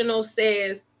professional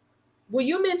says, well,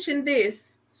 you mentioned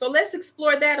this, so let's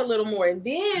explore that a little more. And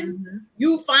then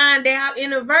you find out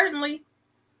inadvertently,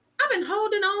 I've been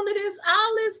holding on to this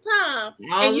all this time.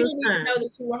 And you didn't even know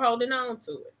that you were holding on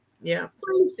to it. Yeah.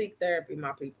 Please seek therapy,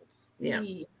 my people. Yeah.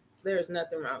 There's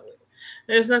nothing wrong with it.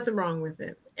 There's nothing wrong with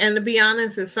it. And to be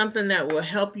honest, it's something that will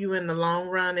help you in the long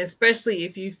run, especially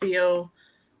if you feel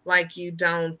like you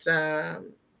don't know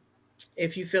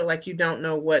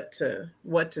what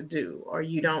to do, or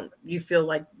you feel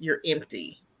like you're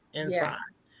empty inside.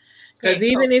 Because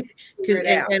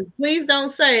and please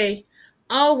don't say,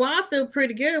 oh, well, I feel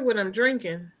pretty good when I'm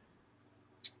drinking.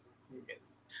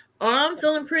 Or I'm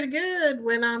feeling pretty good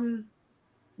when I'm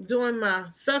doing my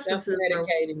substances.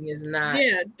 Self-medicating is not.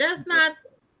 Yeah, that's not.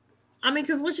 I mean,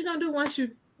 because what you going to do once you're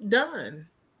done?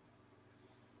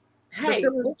 Hey,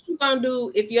 what you going to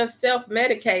do if your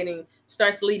self-medicating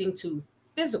starts leading to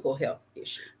physical health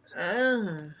issues?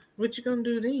 What you going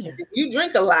to do then? If you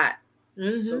drink a lot,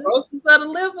 cirrhosis of the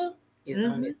liver is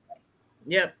on its way.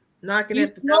 Yep. Knocking you at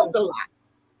the smoke door. A lot.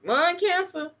 Lung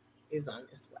cancer is on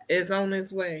its way. It's on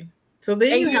its way. So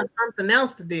then you have something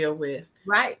else to deal with.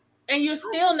 Right. And you're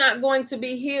still not going to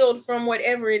be healed from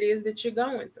whatever it is that you're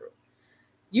going through.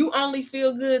 You only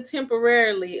feel good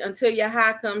temporarily until your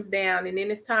high comes down, and then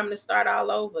it's time to start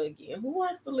all over again. Who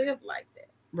wants to live like that?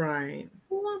 Right.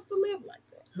 Who wants to live like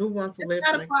that? Who wants to live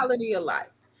like that? It's not a quality of life.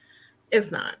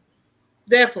 It's not.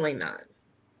 Definitely not.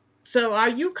 So are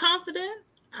you confident?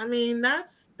 I mean,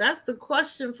 that's the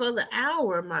question for the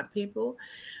hour, my people.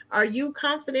 Are you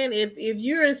confident? If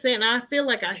you're saying, I feel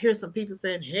like I hear some people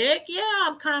saying, heck yeah,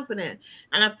 I'm confident.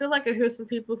 And I feel like I hear some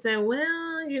people saying,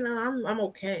 well, you know, I'm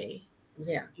okay.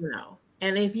 Yeah. You know,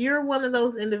 and if you're one of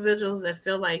those individuals that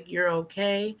feel like you're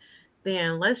okay,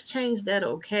 then let's change that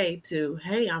okay to,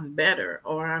 hey, I'm better,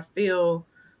 or I feel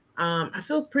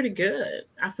pretty good.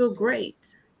 I feel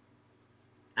great.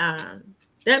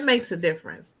 That makes a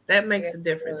difference. That makes a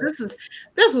difference.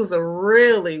 This was a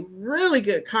really, really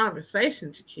good conversation,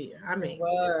 Jakia. I mean,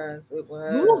 it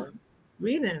was.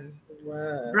 We done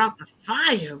brought the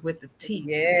fire with the tea.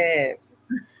 Yes.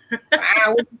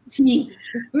 Fire with the tea.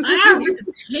 Fire with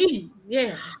the tea.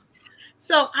 Yes.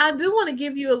 So I do want to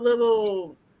give you a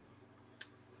little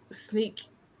sneak.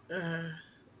 I'm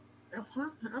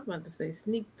about to say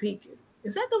sneak peek.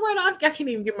 Is that the word? I can't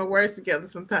even get my words together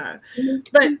sometimes.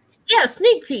 But yeah,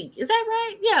 sneak peek. Is that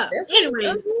right? Yeah.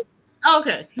 Anyways.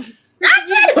 Okay.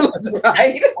 I was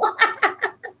right.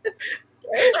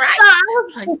 That's right. So I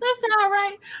was like, that's all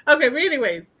right. Okay, but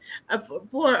anyways,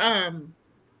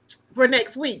 for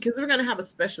next week, because we're gonna have a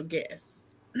special guest.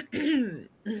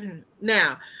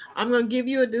 Now, I'm gonna give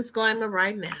you a disclaimer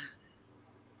right now.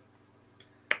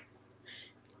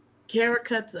 Kara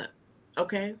cuts up,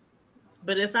 okay?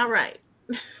 But it's all right.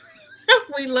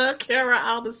 We love Kara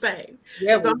all the same.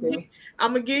 Yeah, So we do.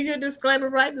 I'm gonna give you a disclaimer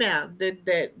right now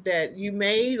that you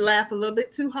may laugh a little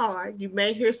bit too hard. You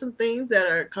may hear some things that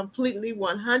are completely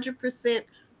 100%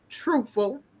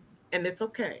 truthful, and it's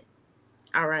okay.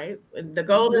 All right. And the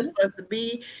goal is for us to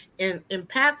be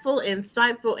impactful,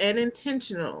 insightful, and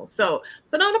intentional. So,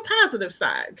 but on the positive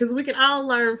side, because we can all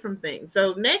learn from things.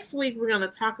 So next week we're going to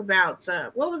talk about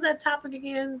what was that topic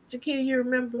again, Jakia? You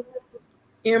remember?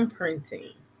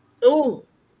 Imprinting. Oh,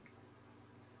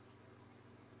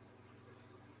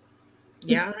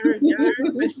 y'all heard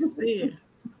what she said.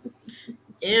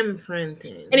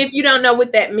 Imprinting. And if you don't know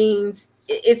what that means,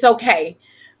 it's okay,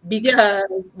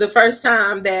 because the first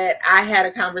time that I had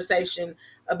a conversation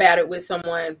about it with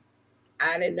someone,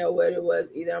 I didn't know what it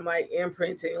was either. I'm like,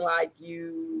 imprinting, like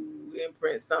you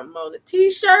imprint something on a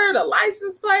t-shirt, a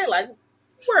license plate, like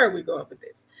where are we going with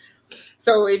this?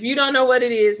 So if you don't know what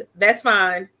it is, that's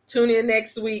fine. Tune in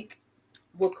next week.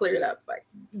 We'll clear it up. Like,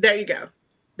 there you go.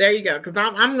 Because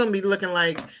I'm going to be looking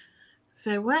like,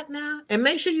 say what now? And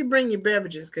make sure you bring your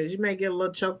beverages, because you may get a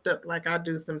little choked up like I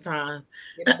do sometimes.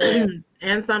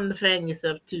 And something to fan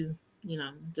yourself too.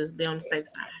 Just be on the safe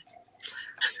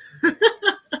side.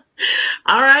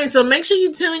 All right. So make sure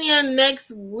you tune in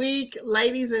next week,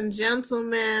 ladies and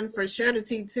gentlemen, for Share the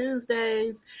Tea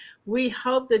Tuesdays. We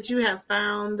hope that you have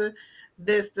found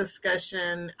this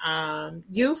discussion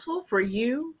useful for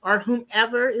you or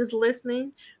whomever is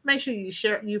listening. Make sure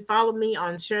you follow me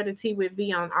on Share the Tea with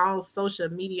V on all social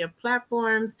media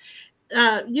platforms.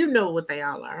 You know what they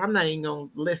all are. I'm not even going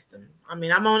to list them. I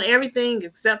mean, I'm on everything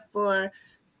except for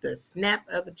the snap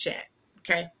of the chat.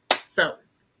 Okay. So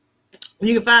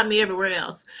you can find me everywhere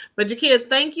else. But Jakia,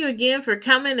 thank you again for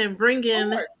coming and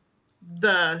bringing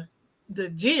the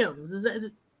gems. Is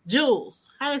that jewels?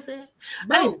 How do they say it?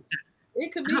 Both.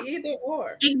 It could be either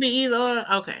or. It could be either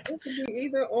or. Okay. It could be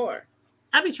either or.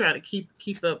 I be trying to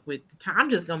keep up with the time. I'm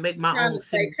just gonna make my own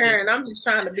signature. Karen, I'm just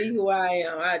trying to be who I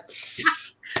am.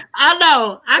 I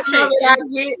know. I can't. I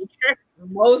get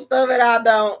most of it. I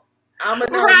don't. I'm a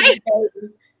right.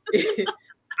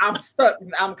 I'm stuck.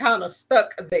 I'm kind of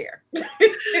stuck there.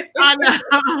 I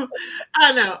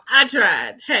know. I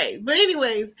tried. Hey, but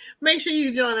anyways, make sure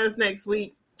you join us next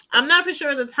week. I'm not for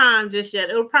sure the time just yet.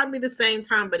 It'll probably be the same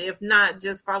time, but if not,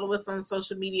 just follow us on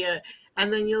social media,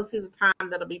 and then you'll see the time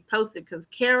that'll be posted, because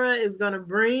Kara is going to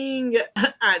bring,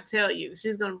 I tell you,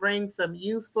 she's going to bring some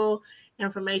useful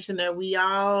information that we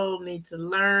all need to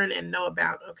learn and know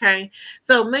about, okay?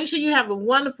 So make sure you have a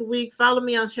wonderful week. Follow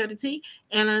me on Share the Tea,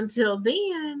 and until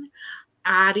then,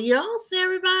 adios,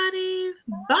 everybody.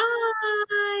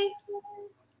 Bye.